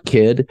smart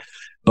kid.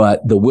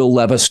 But the Will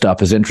Levis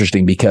stuff is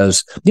interesting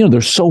because,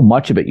 there's so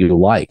much of it you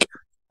like.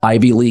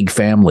 Ivy League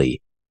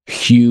family,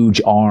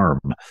 huge arm.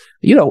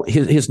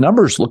 His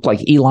numbers look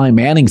like Eli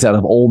Manning's out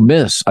of Ole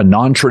Miss, a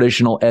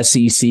non-traditional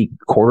SEC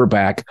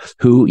quarterback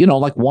who,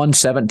 won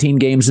 17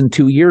 games in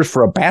 2 years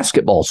for a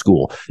basketball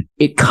school.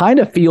 It kind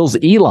of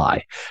feels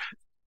Eli.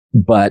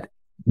 But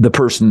the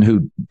person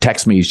who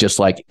texts me is just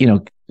like,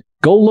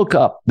 go look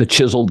up the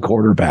chiseled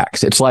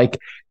quarterbacks. It's like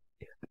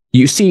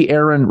you see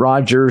Aaron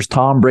Rodgers,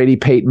 Tom Brady,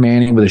 Peyton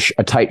Manning with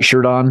a tight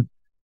shirt on.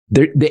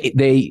 They're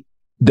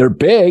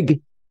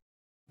big.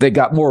 They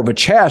got more of a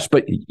chest,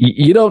 but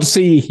you don't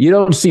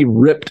see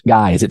ripped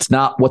guys. It's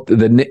not what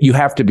you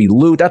have to be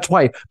loose. That's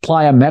why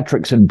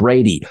plyometrics and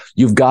Brady.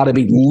 You've got to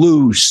be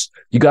loose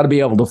You got to be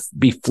able to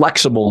be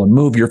flexible and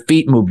move your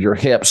feet, move your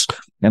hips.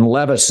 And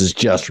Levis is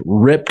just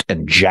ripped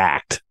and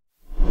jacked.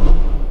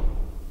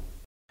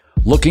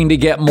 Looking to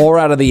get more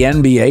out of the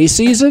NBA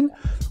season?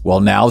 Well,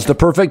 now's the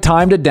perfect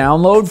time to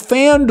download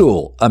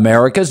FanDuel,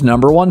 America's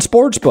 #1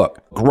 sportsbook.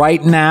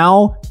 Right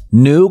now,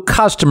 new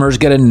customers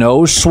get a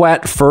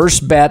no-sweat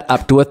first bet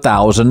up to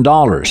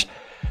 $1,000.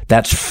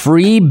 That's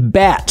free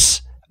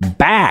bets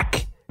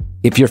back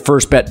if your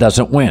first bet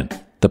doesn't win.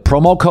 The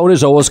promo code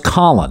is always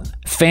Colin.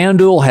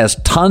 FanDuel has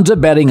tons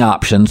of betting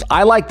options.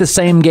 I like the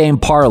same game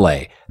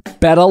parlay.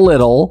 Bet a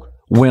little,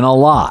 win a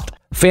lot.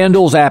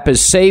 FanDuel's app is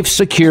safe,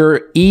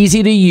 secure,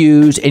 easy to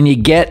use, and you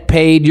get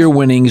paid your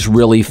winnings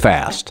really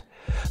fast.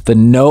 The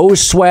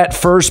no-sweat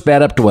first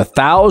bet up to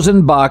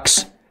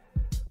 $1,000.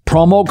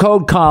 Promo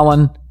code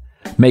Colin.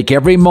 Make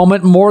every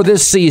moment more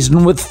this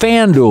season with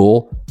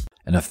FanDuel,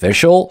 an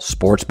official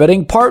sports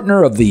betting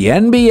partner of the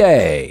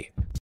NBA.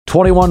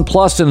 21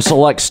 plus in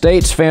select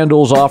states.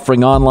 FanDuel's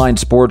offering online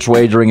sports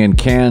wagering in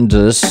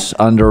Kansas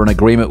under an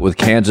agreement with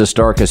Kansas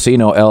Star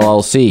Casino,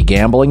 LLC.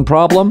 Gambling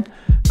problem?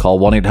 Call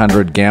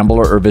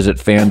 1-800-GAMBLER or visit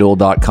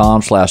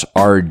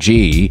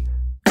FanDuel.com/RG.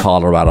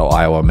 Colorado,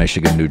 Iowa,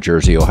 Michigan, New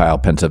Jersey, Ohio,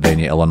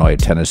 Pennsylvania, Illinois,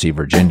 Tennessee,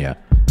 Virginia.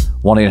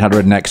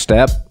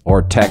 1-800-NEXT-STEP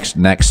or text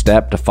NEXT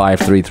STEP to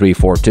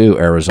 53342,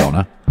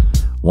 Arizona.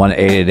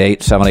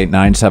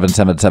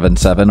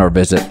 1-888-789-7777 or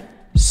visit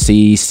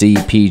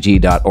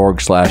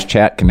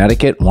ccpg.org/chat,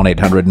 Connecticut.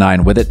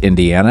 1-800-9-WITH-IT,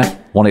 Indiana.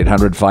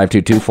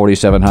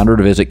 1-800-522-4700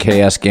 or visit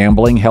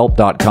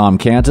ksgamblinghelp.com,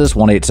 Kansas.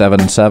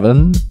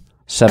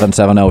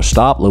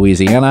 1-877-770-STOP,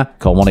 Louisiana.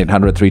 Call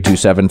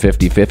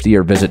 1-800-327-5050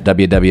 or visit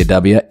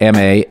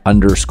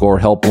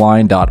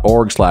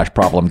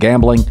www.ma_helpline.org/problem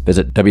gambling.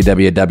 Visit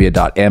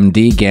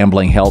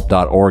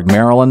www.mdgamblinghelp.org,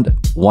 Maryland.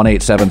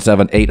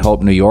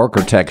 1-877-8-HOPE, New York,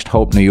 or text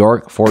HOPE, New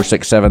York,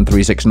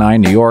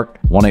 467-369, New York.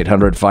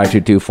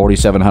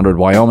 1-800-522-4700,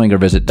 Wyoming, or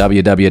visit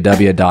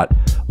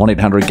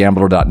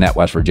www.1800gambler.net,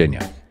 West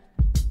Virginia.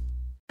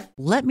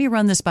 "Let me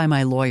run this by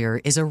my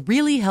lawyer" is a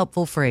really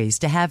helpful phrase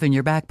to have in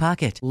your back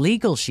pocket.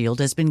 Legal Shield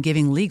has been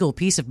giving legal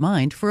peace of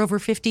mind for over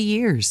 50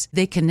 years.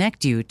 They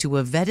connect you to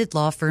a vetted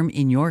law firm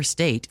in your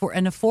state for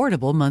an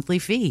affordable monthly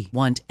fee.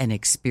 Want an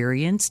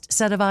experienced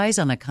set of eyes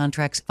on a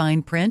contract's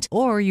fine print?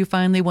 Or you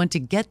finally want to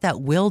get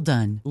that will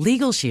done?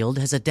 Legal Shield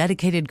has a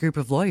dedicated group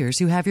of lawyers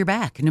who have your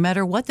back, no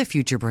matter what the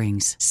future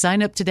brings.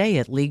 Sign up today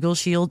at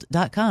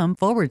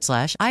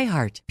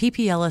LegalShield.com/iHeart.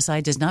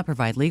 PPLSI does not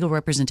provide legal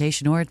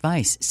representation or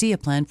advice. See a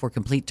plan for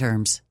complete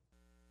terms.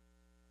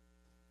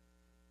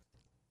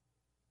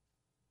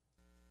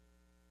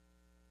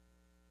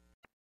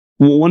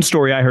 Well, one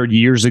story I heard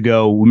years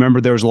ago,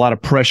 remember there was a lot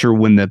of pressure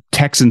when the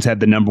Texans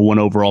had the #1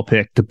 overall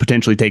pick to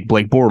potentially take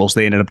Blake Bortles.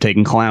 They ended up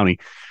taking Clowney.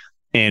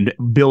 And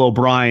Bill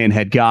O'Brien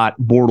had got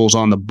Bortles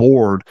on the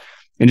board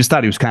and just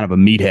thought he was kind of a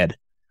meathead.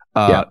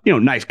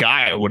 Nice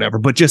guy or whatever,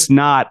 but just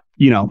not,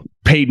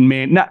 Peyton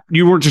Manning.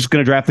 You weren't just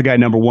going to draft the guy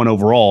 #1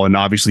 overall. And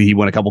obviously he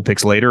went a couple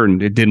picks later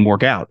and it didn't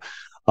work out.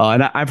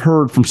 And I've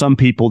heard from some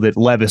people that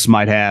Levis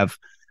might have,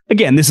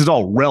 again, this is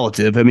all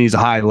relative. I mean, he's a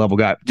high-level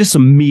guy, just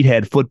some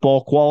meathead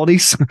football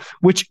qualities,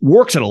 which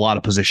works at a lot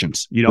of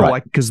positions, right.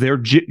 Like because they're,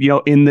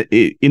 in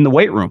the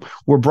weight room.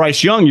 Where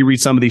Bryce Young, you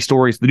read some of these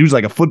stories, the dude's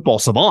like a football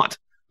savant.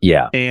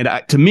 Yeah. And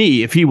to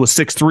me, if he was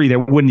 6'3", there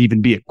wouldn't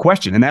even be a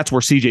question. And that's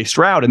where C.J.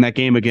 Stroud in that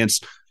game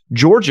against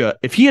Georgia,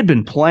 if he had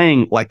been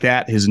playing like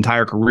that his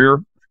entire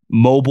career,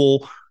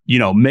 mobile,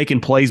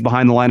 making plays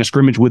behind the line of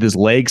scrimmage with his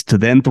legs to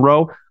then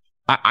throw,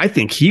 I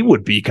think he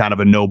would be kind of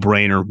a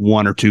no-brainer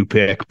 1 or 2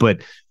 pick.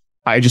 But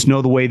I just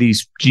know the way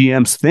these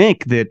GMs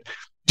think that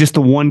just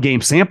the one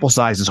game sample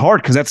size is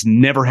hard because that's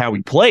never how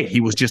he played.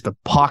 He was just a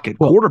pocket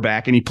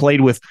quarterback, and he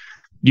played with,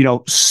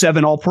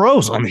 7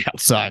 All-Pros on the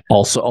outside.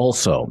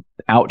 Also,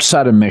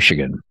 outside of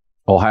Michigan,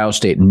 Ohio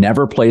State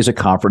never plays a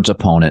conference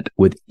opponent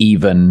with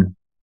even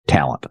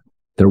talent.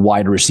 Their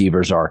wide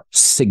receivers are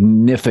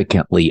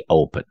significantly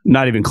open.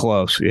 Not even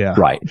close, yeah.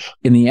 Right.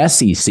 In the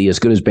SEC, as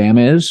good as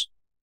Bama is,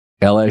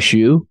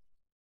 LSU,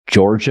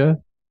 Georgia,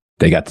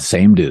 they got the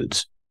same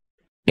dudes.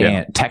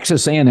 And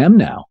Texas A&M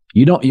now.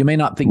 You may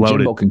not think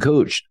Jimbo can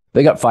coach.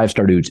 They got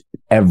 5-star dudes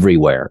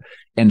everywhere.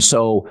 And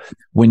so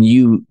when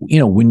you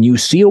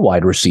see a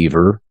wide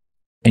receiver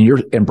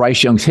and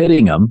Bryce Young's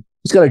hitting him,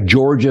 he's got a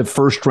Georgia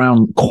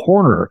first-round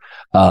corner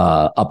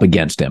up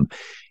against him.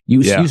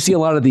 You see a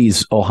lot of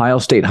these Ohio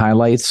State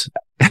highlights.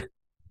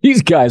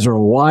 These guys are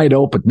wide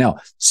open. Now,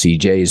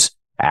 CJ's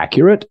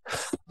accurate.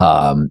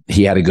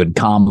 He had a good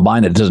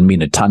combine. That doesn't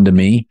mean a ton to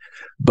me,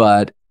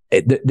 but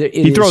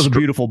he throws a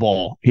beautiful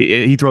ball.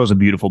 He throws a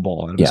beautiful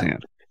ball out of his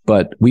hand.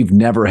 But we've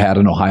never had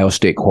an Ohio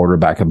State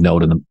quarterback of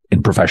note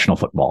in professional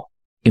football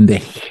in the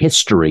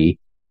history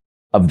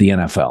of the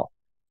NFL.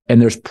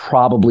 And there's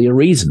probably a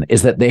reason,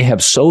 is that they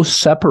have so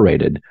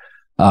separated.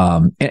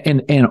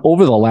 And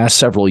over the last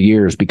several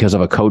years, because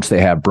of a coach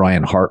they have,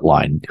 Brian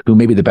Hartline, who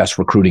may be the best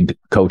recruiting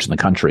coach in the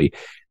country,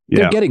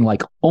 they're getting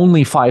like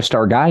only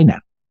 5-star guy now.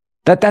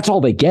 That's all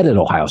they get at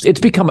Ohio State.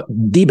 It's become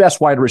the best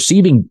wide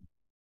receiving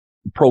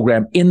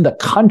program in the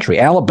country,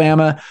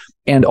 Alabama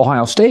and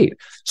Ohio State.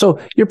 So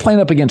you're playing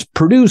up against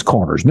Purdue's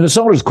corners,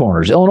 Minnesota's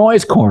corners,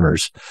 Illinois'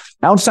 corners,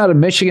 outside of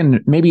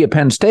Michigan, maybe at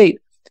Penn State,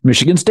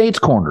 Michigan State's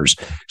corners.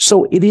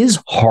 So it is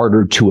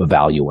harder to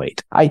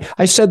evaluate.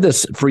 I said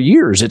this for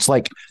years. It's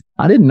like,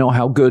 I didn't know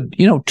how good,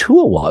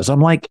 Tua was.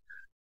 I'm like,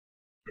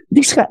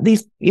 these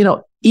guys,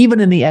 even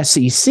in the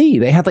SEC,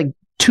 they had like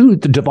two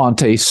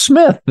Devontae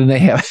Smith, and they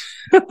have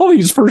all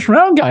these first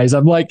round guys.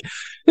 I'm like,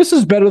 this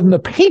is better than the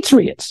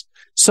Patriots.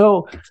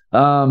 So,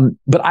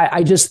 but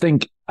I just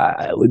think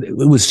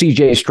with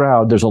CJ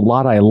Stroud, there's a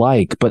lot I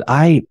like, but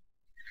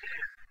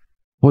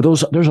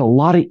there's a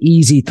lot of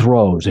easy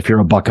throws if you're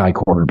a Buckeye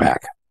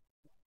quarterback.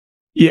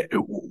 Yeah.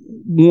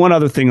 One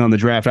other thing on the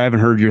draft, I haven't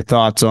heard your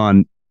thoughts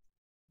on.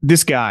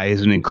 This guy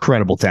is an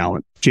incredible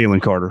talent,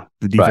 Jalen Carter,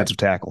 the defensive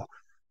tackle.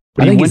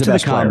 But he went to the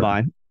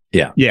combine.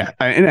 Yeah. Yeah.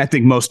 And I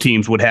think most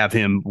teams would have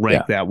him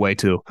ranked that way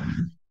too.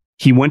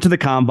 He went to the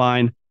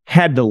combine,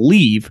 had to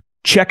leave,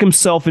 check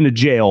himself into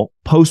jail,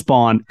 post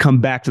bond, come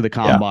back to the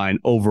combine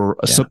over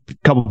a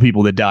couple of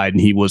people that died.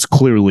 And he was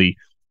clearly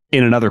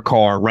in another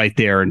car right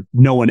there. And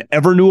no one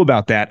ever knew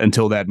about that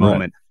until that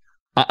moment.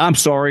 Right. I'm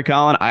sorry,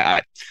 Colin.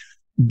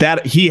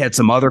 That he had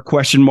some other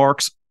question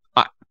marks.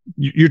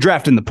 You're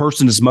drafting the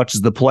person as much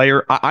as the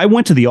player. I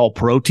went to the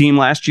All-Pro team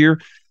last year.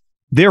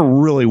 There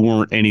really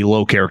weren't any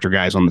low-character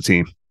guys on the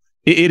team.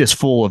 It is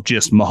full of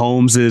just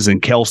Mahomeses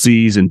and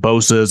Kelce's and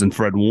Bosa's and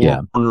Fred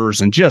Warners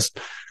and just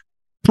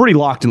pretty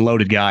locked and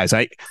loaded guys.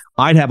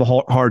 I'd have a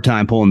hard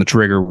time pulling the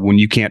trigger when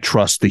you can't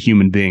trust the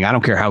human being. I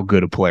don't care how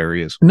good a player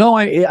he is. No,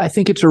 I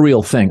think it's a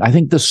real thing. I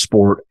think the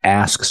sport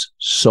asks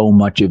so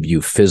much of you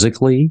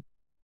physically,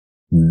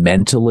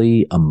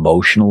 mentally,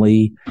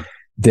 emotionally,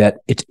 that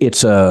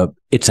it's a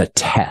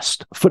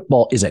test.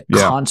 Football is a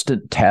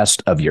constant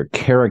test of your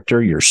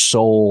character, your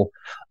soul,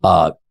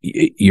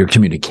 your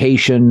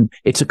communication.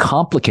 It's a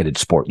complicated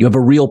sport. You have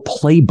a real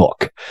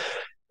playbook.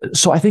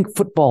 So I think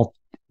football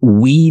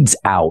weeds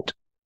out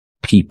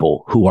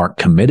people who aren't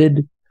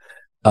committed.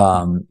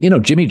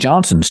 Jimmy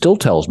Johnson still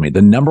tells me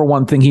the number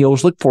one thing he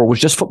always looked for was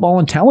just football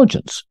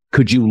intelligence.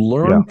 Could you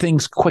learn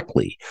things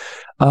quickly?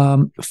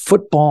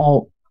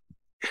 Football,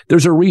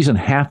 there's a reason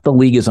half the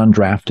league is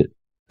undrafted,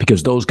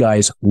 because those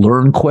guys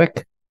learn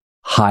quick,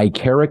 high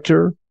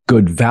character,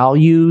 good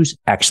values,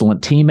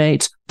 excellent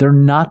teammates. They're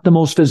not the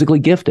most physically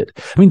gifted.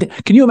 I mean,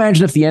 can you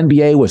imagine if the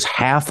NBA was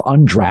half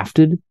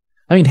undrafted?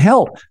 I mean,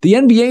 hell, the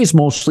NBA is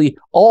mostly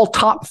all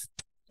top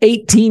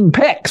 18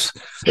 picks.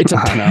 It's a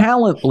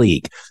talent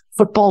league.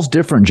 Football's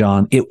different,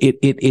 John. It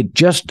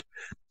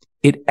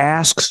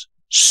asks,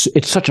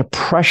 it's such a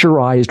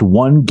pressurized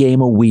one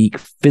game a week,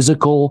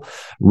 physical,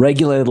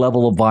 regulated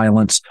level of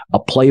violence, a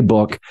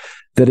playbook,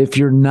 that if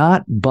you're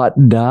not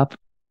buttoned up,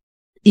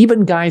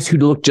 even guys who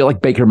look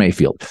like Baker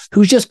Mayfield,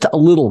 who's just a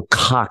little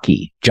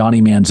cocky,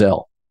 Johnny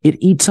Manziel, it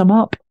eats them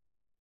up.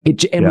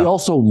 We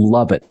also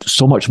love it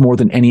so much more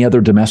than any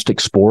other domestic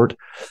sport.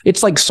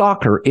 It's like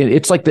soccer.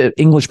 It's like the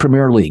English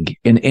Premier League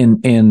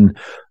in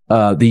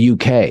the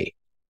UK.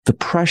 The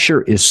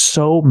pressure is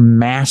so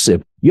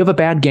massive. You have a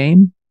bad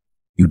game,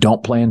 you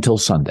don't play until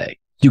Sunday.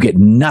 You get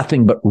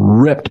nothing but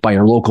ripped by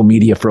your local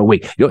media for a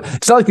week.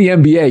 It's not like the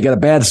NBA. You got a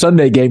bad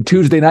Sunday game,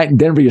 Tuesday night in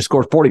Denver, you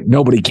score 40.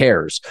 Nobody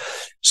cares.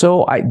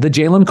 So the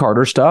Jalen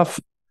Carter stuff,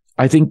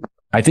 I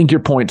think your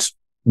point's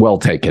well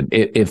taken.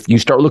 If you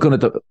start looking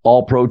at the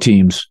all-pro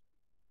teams,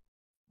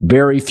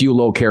 very few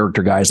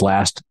low-character guys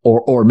last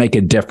or make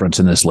a difference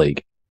in this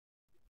league.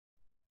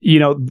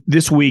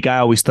 This week I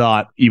always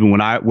thought, even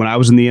when I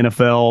was in the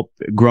NFL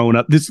growing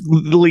up,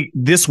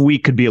 this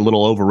week could be a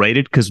little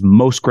overrated because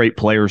most great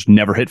players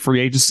never hit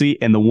free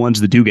agency, and the ones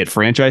that do get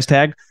franchise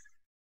tag.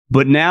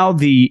 But now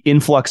the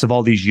influx of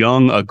all these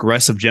young,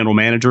 aggressive general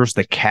managers,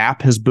 the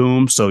cap has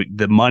boomed. So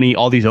the money,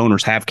 all these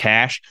owners have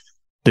cash.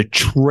 The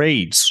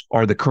trades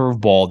are the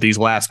curveball these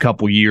last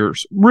couple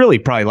years, really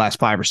probably last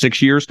 5 or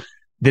 6 years,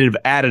 that have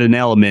added an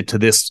element to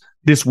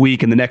this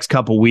week and the next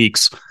couple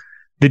weeks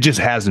that just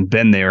hasn't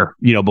been there,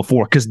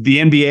 before. Because the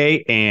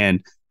NBA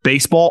and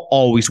baseball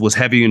always was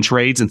heavy in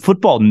trades, and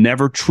football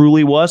never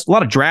truly was. A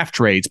lot of draft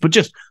trades, but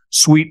just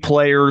sweet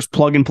players,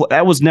 plug and play.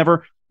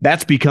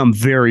 That's become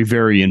very,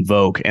 very in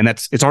vogue, and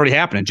it's already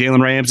happening.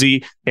 Jalen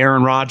Ramsey,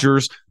 Aaron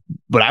Rodgers,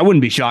 but I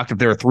wouldn't be shocked if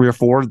there are 3 or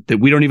 4 that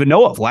we don't even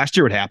know of. Last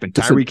year it happened.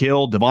 Tyreek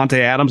Hill, Devontae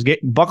Adams,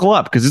 buckle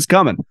up because it's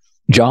coming.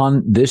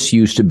 John, this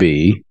used to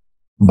be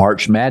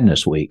March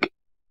Madness week.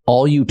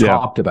 All you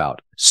talked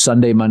about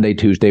Sunday, Monday,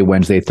 Tuesday,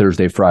 Wednesday,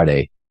 Thursday,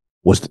 Friday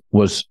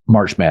was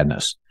March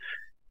Madness.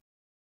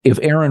 If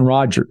Aaron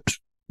Rodgers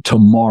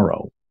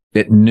tomorrow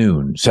at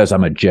noon says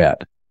I'm a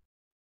Jet,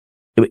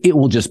 it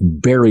will just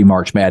bury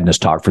March Madness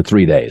talk for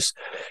 3 days.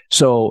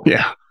 So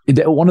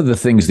one of the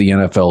things the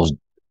NFL's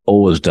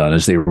always done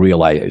is they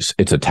realize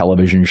it's a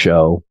television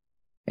show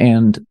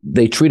and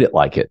they treat it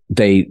like it.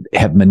 They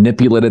have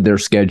manipulated their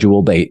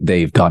schedule.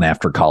 They've gone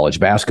after college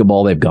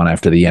basketball. They've gone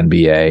after the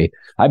NBA.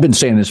 I've been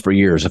saying this for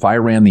years. If I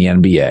ran the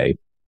NBA,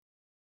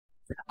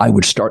 I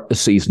would start the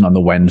season on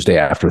the Wednesday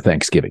after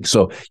Thanksgiving.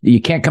 So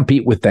you can't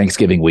compete with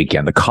Thanksgiving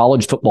weekend. The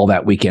college football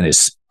that weekend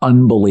is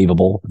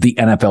unbelievable. The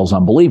NFL's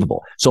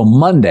unbelievable. So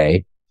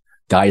Monday,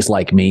 guys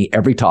like me,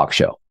 every talk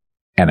show,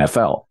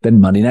 NFL.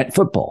 Then Monday Night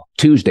Football,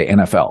 Tuesday,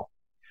 NFL.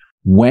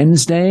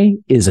 Wednesday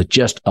is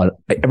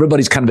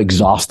everybody's kind of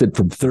exhausted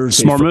from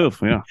Thursday. Smart move,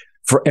 yeah.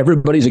 For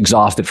everybody's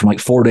exhausted from like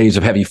 4 days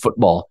of heavy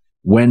football.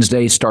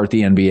 Wednesday, start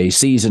the NBA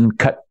season,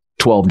 cut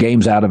 12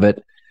 games out of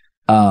it.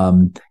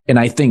 And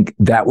I think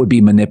that would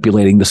be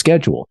manipulating the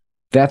schedule.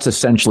 That's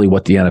essentially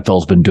what the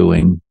NFL's been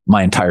doing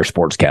my entire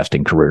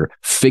sportscasting career,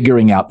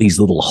 figuring out these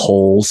little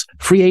holes.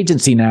 Free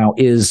agency now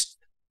is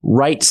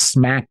right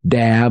smack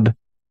dab.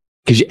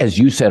 Because as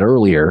you said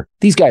earlier,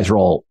 these guys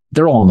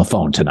they're all on the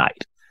phone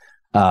tonight.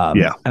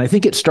 And I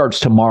think it starts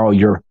tomorrow.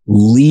 You're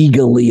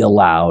legally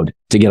allowed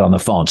to get on the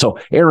phone. So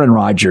Aaron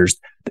Rodgers,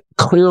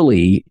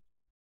 clearly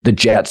the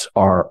Jets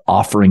are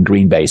offering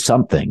Green Bay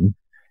something.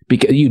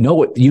 Because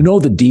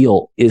the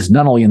deal is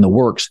not only in the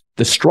works,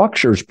 the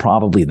structure's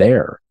probably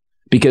there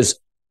because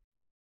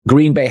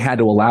Green Bay had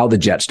to allow the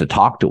Jets to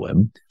talk to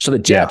him. So the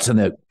Jets and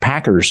the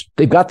Packers,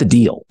 they've got the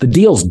deal. The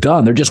deal's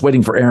done. They're just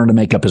waiting for Aaron to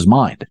make up his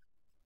mind.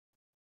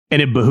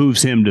 And it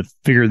behooves him to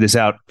figure this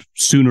out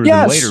sooner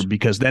than later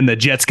because then the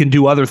Jets can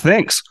do other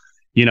things.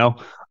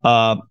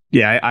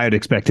 I'd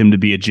expect him to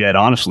be a Jet.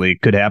 Honestly,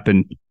 it could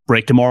happen.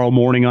 Break tomorrow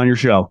morning on your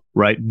show,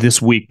 right?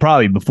 This week,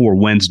 probably before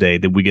Wednesday,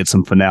 that we get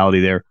some finality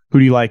there. Who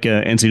do you like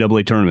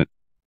NCAA tournament?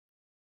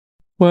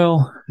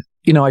 Well,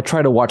 I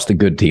try to watch the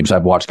good teams.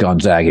 I've watched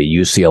Gonzaga,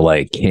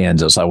 UCLA,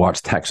 Kansas. I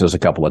watched Texas a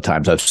couple of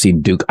times. I've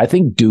seen Duke. I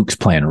think Duke's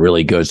playing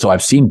really good. So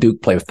I've seen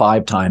Duke play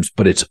 5 times,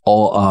 but it's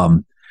all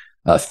 4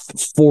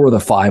 of the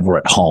 5 were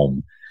at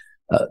home.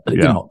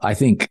 I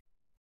think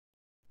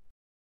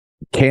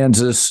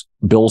Kansas,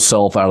 Bill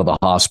Self out of the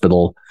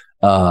hospital.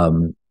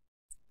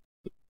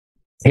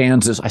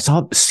 Kansas, I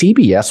saw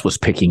CBS was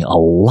picking a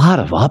lot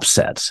of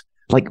upsets,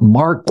 like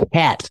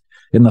Marquette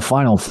in the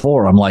Final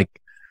Four. I'm like,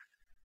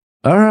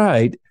 all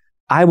right,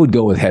 I would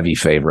go with heavy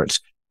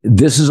favorites.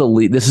 This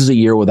is a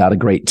year without a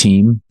great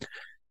team.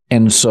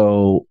 And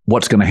so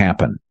what's going to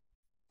happen?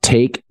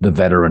 Take the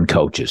veteran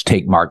coaches.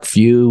 Take Mark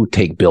Few,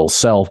 take Bill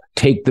Self,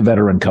 take the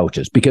veteran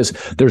coaches because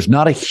there's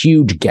not a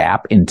huge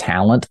gap in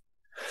talent.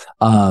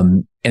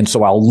 And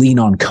so I'll lean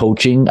on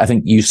coaching. I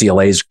think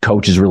UCLA's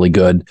coach is really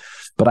good.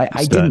 But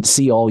I didn't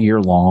see all year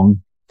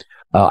long.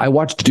 I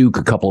watched Duke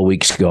a couple of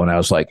weeks ago, and I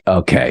was like,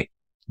 okay,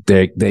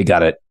 they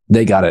got it.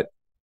 They got it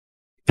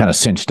kind of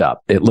cinched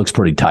up. It looks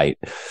pretty tight.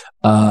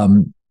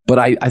 But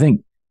I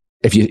think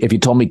if you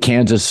told me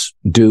Kansas,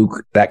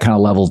 Duke, that kind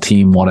of level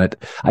team won it,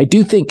 I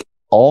do think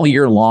all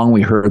year long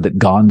we heard that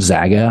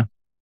Gonzaga,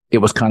 it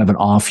was kind of an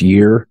off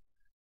year.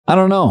 I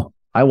don't know.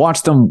 I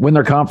watched them win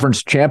their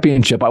conference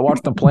championship. I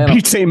watched them play.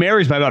 Beat St.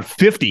 Mary's by about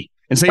 50.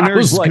 And St.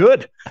 Mary's is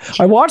good.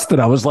 I watched it.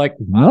 I was like,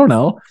 I don't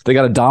know. They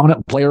got a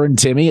dominant player in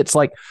Timmy. It's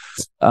like,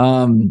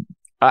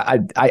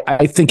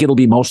 I think it'll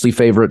be mostly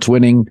favorites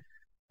winning.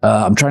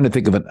 I'm trying to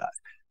think of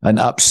an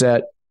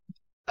upset.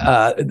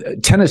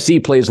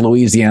 Tennessee plays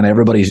Louisiana.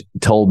 Everybody's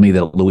told me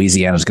that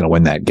Louisiana's going to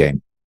win that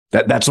game.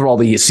 That's what all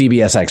the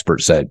CBS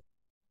experts said.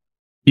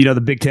 The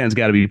Big Ten's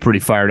got to be pretty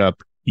fired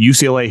up.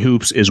 UCLA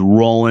hoops is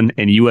rolling,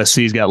 and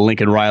USC's got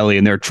Lincoln Riley,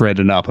 and they're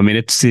treading up. I mean,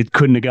 it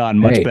couldn't have gotten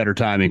much better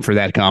timing for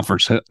that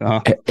conference.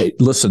 Hey,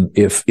 listen,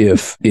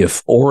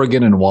 if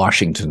Oregon and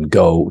Washington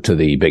go to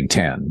the Big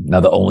Ten,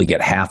 now they'll only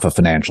get half a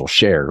financial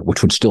share,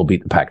 which would still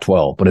beat the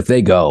Pac-12. But if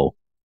they go,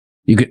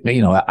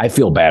 I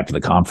feel bad for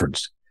the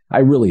conference. I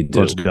really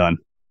do. It's done.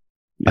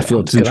 I feel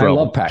it's good. I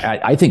love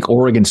Pac. I think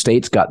Oregon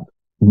State's got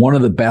one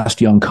of the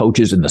best young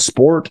coaches in the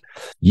sport.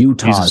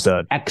 Utah's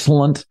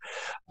excellent.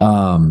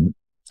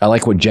 I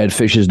like what Jed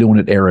Fish is doing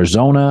at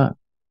Arizona.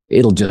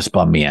 It'll just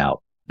bum me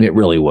out. It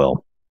really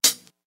will.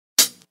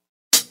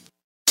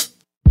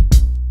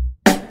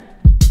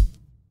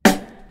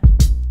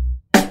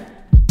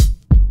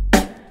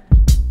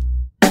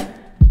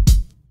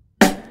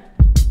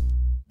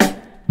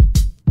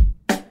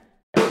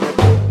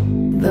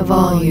 The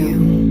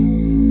volume.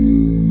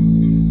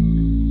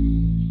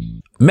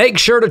 Make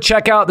sure to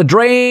check out the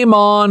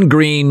Draymond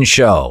Green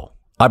Show.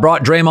 I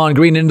brought Draymond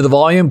Green into the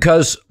volume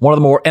because one of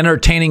the more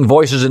entertaining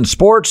voices in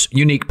sports,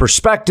 unique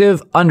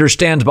perspective,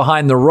 understands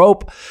behind the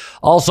rope,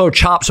 also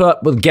chops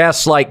up with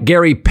guests like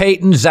Gary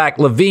Payton, Zach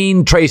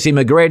LaVine, Tracy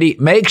McGrady.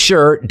 Make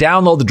sure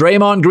download the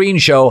Draymond Green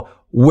Show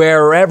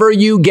wherever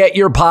you get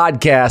your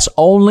podcasts,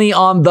 only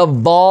on the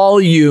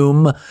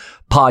Volume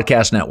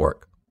Podcast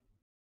Network.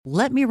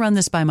 Let me run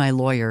this by my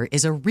lawyer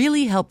is a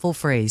really helpful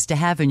phrase to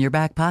have in your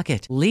back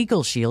pocket.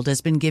 Legal Shield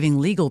has been giving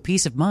legal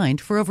peace of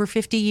mind for over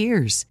 50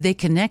 years. They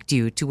connect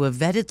you to a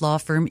vetted law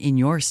firm in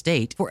your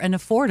state for an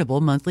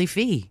affordable monthly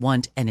fee.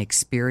 Want an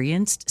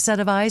experienced set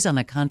of eyes on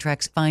a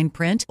contract's fine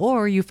print?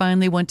 Or you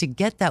finally want to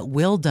get that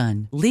will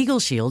done?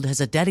 Legal Shield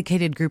has a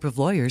dedicated group of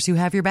lawyers who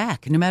have your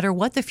back, no matter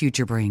what the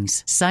future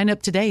brings. Sign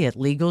up today at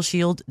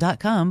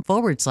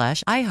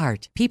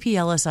LegalShield.com/iHeart.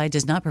 PPLSI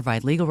does not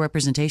provide legal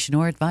representation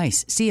or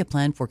advice. See a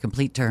plan for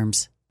complete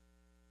terms.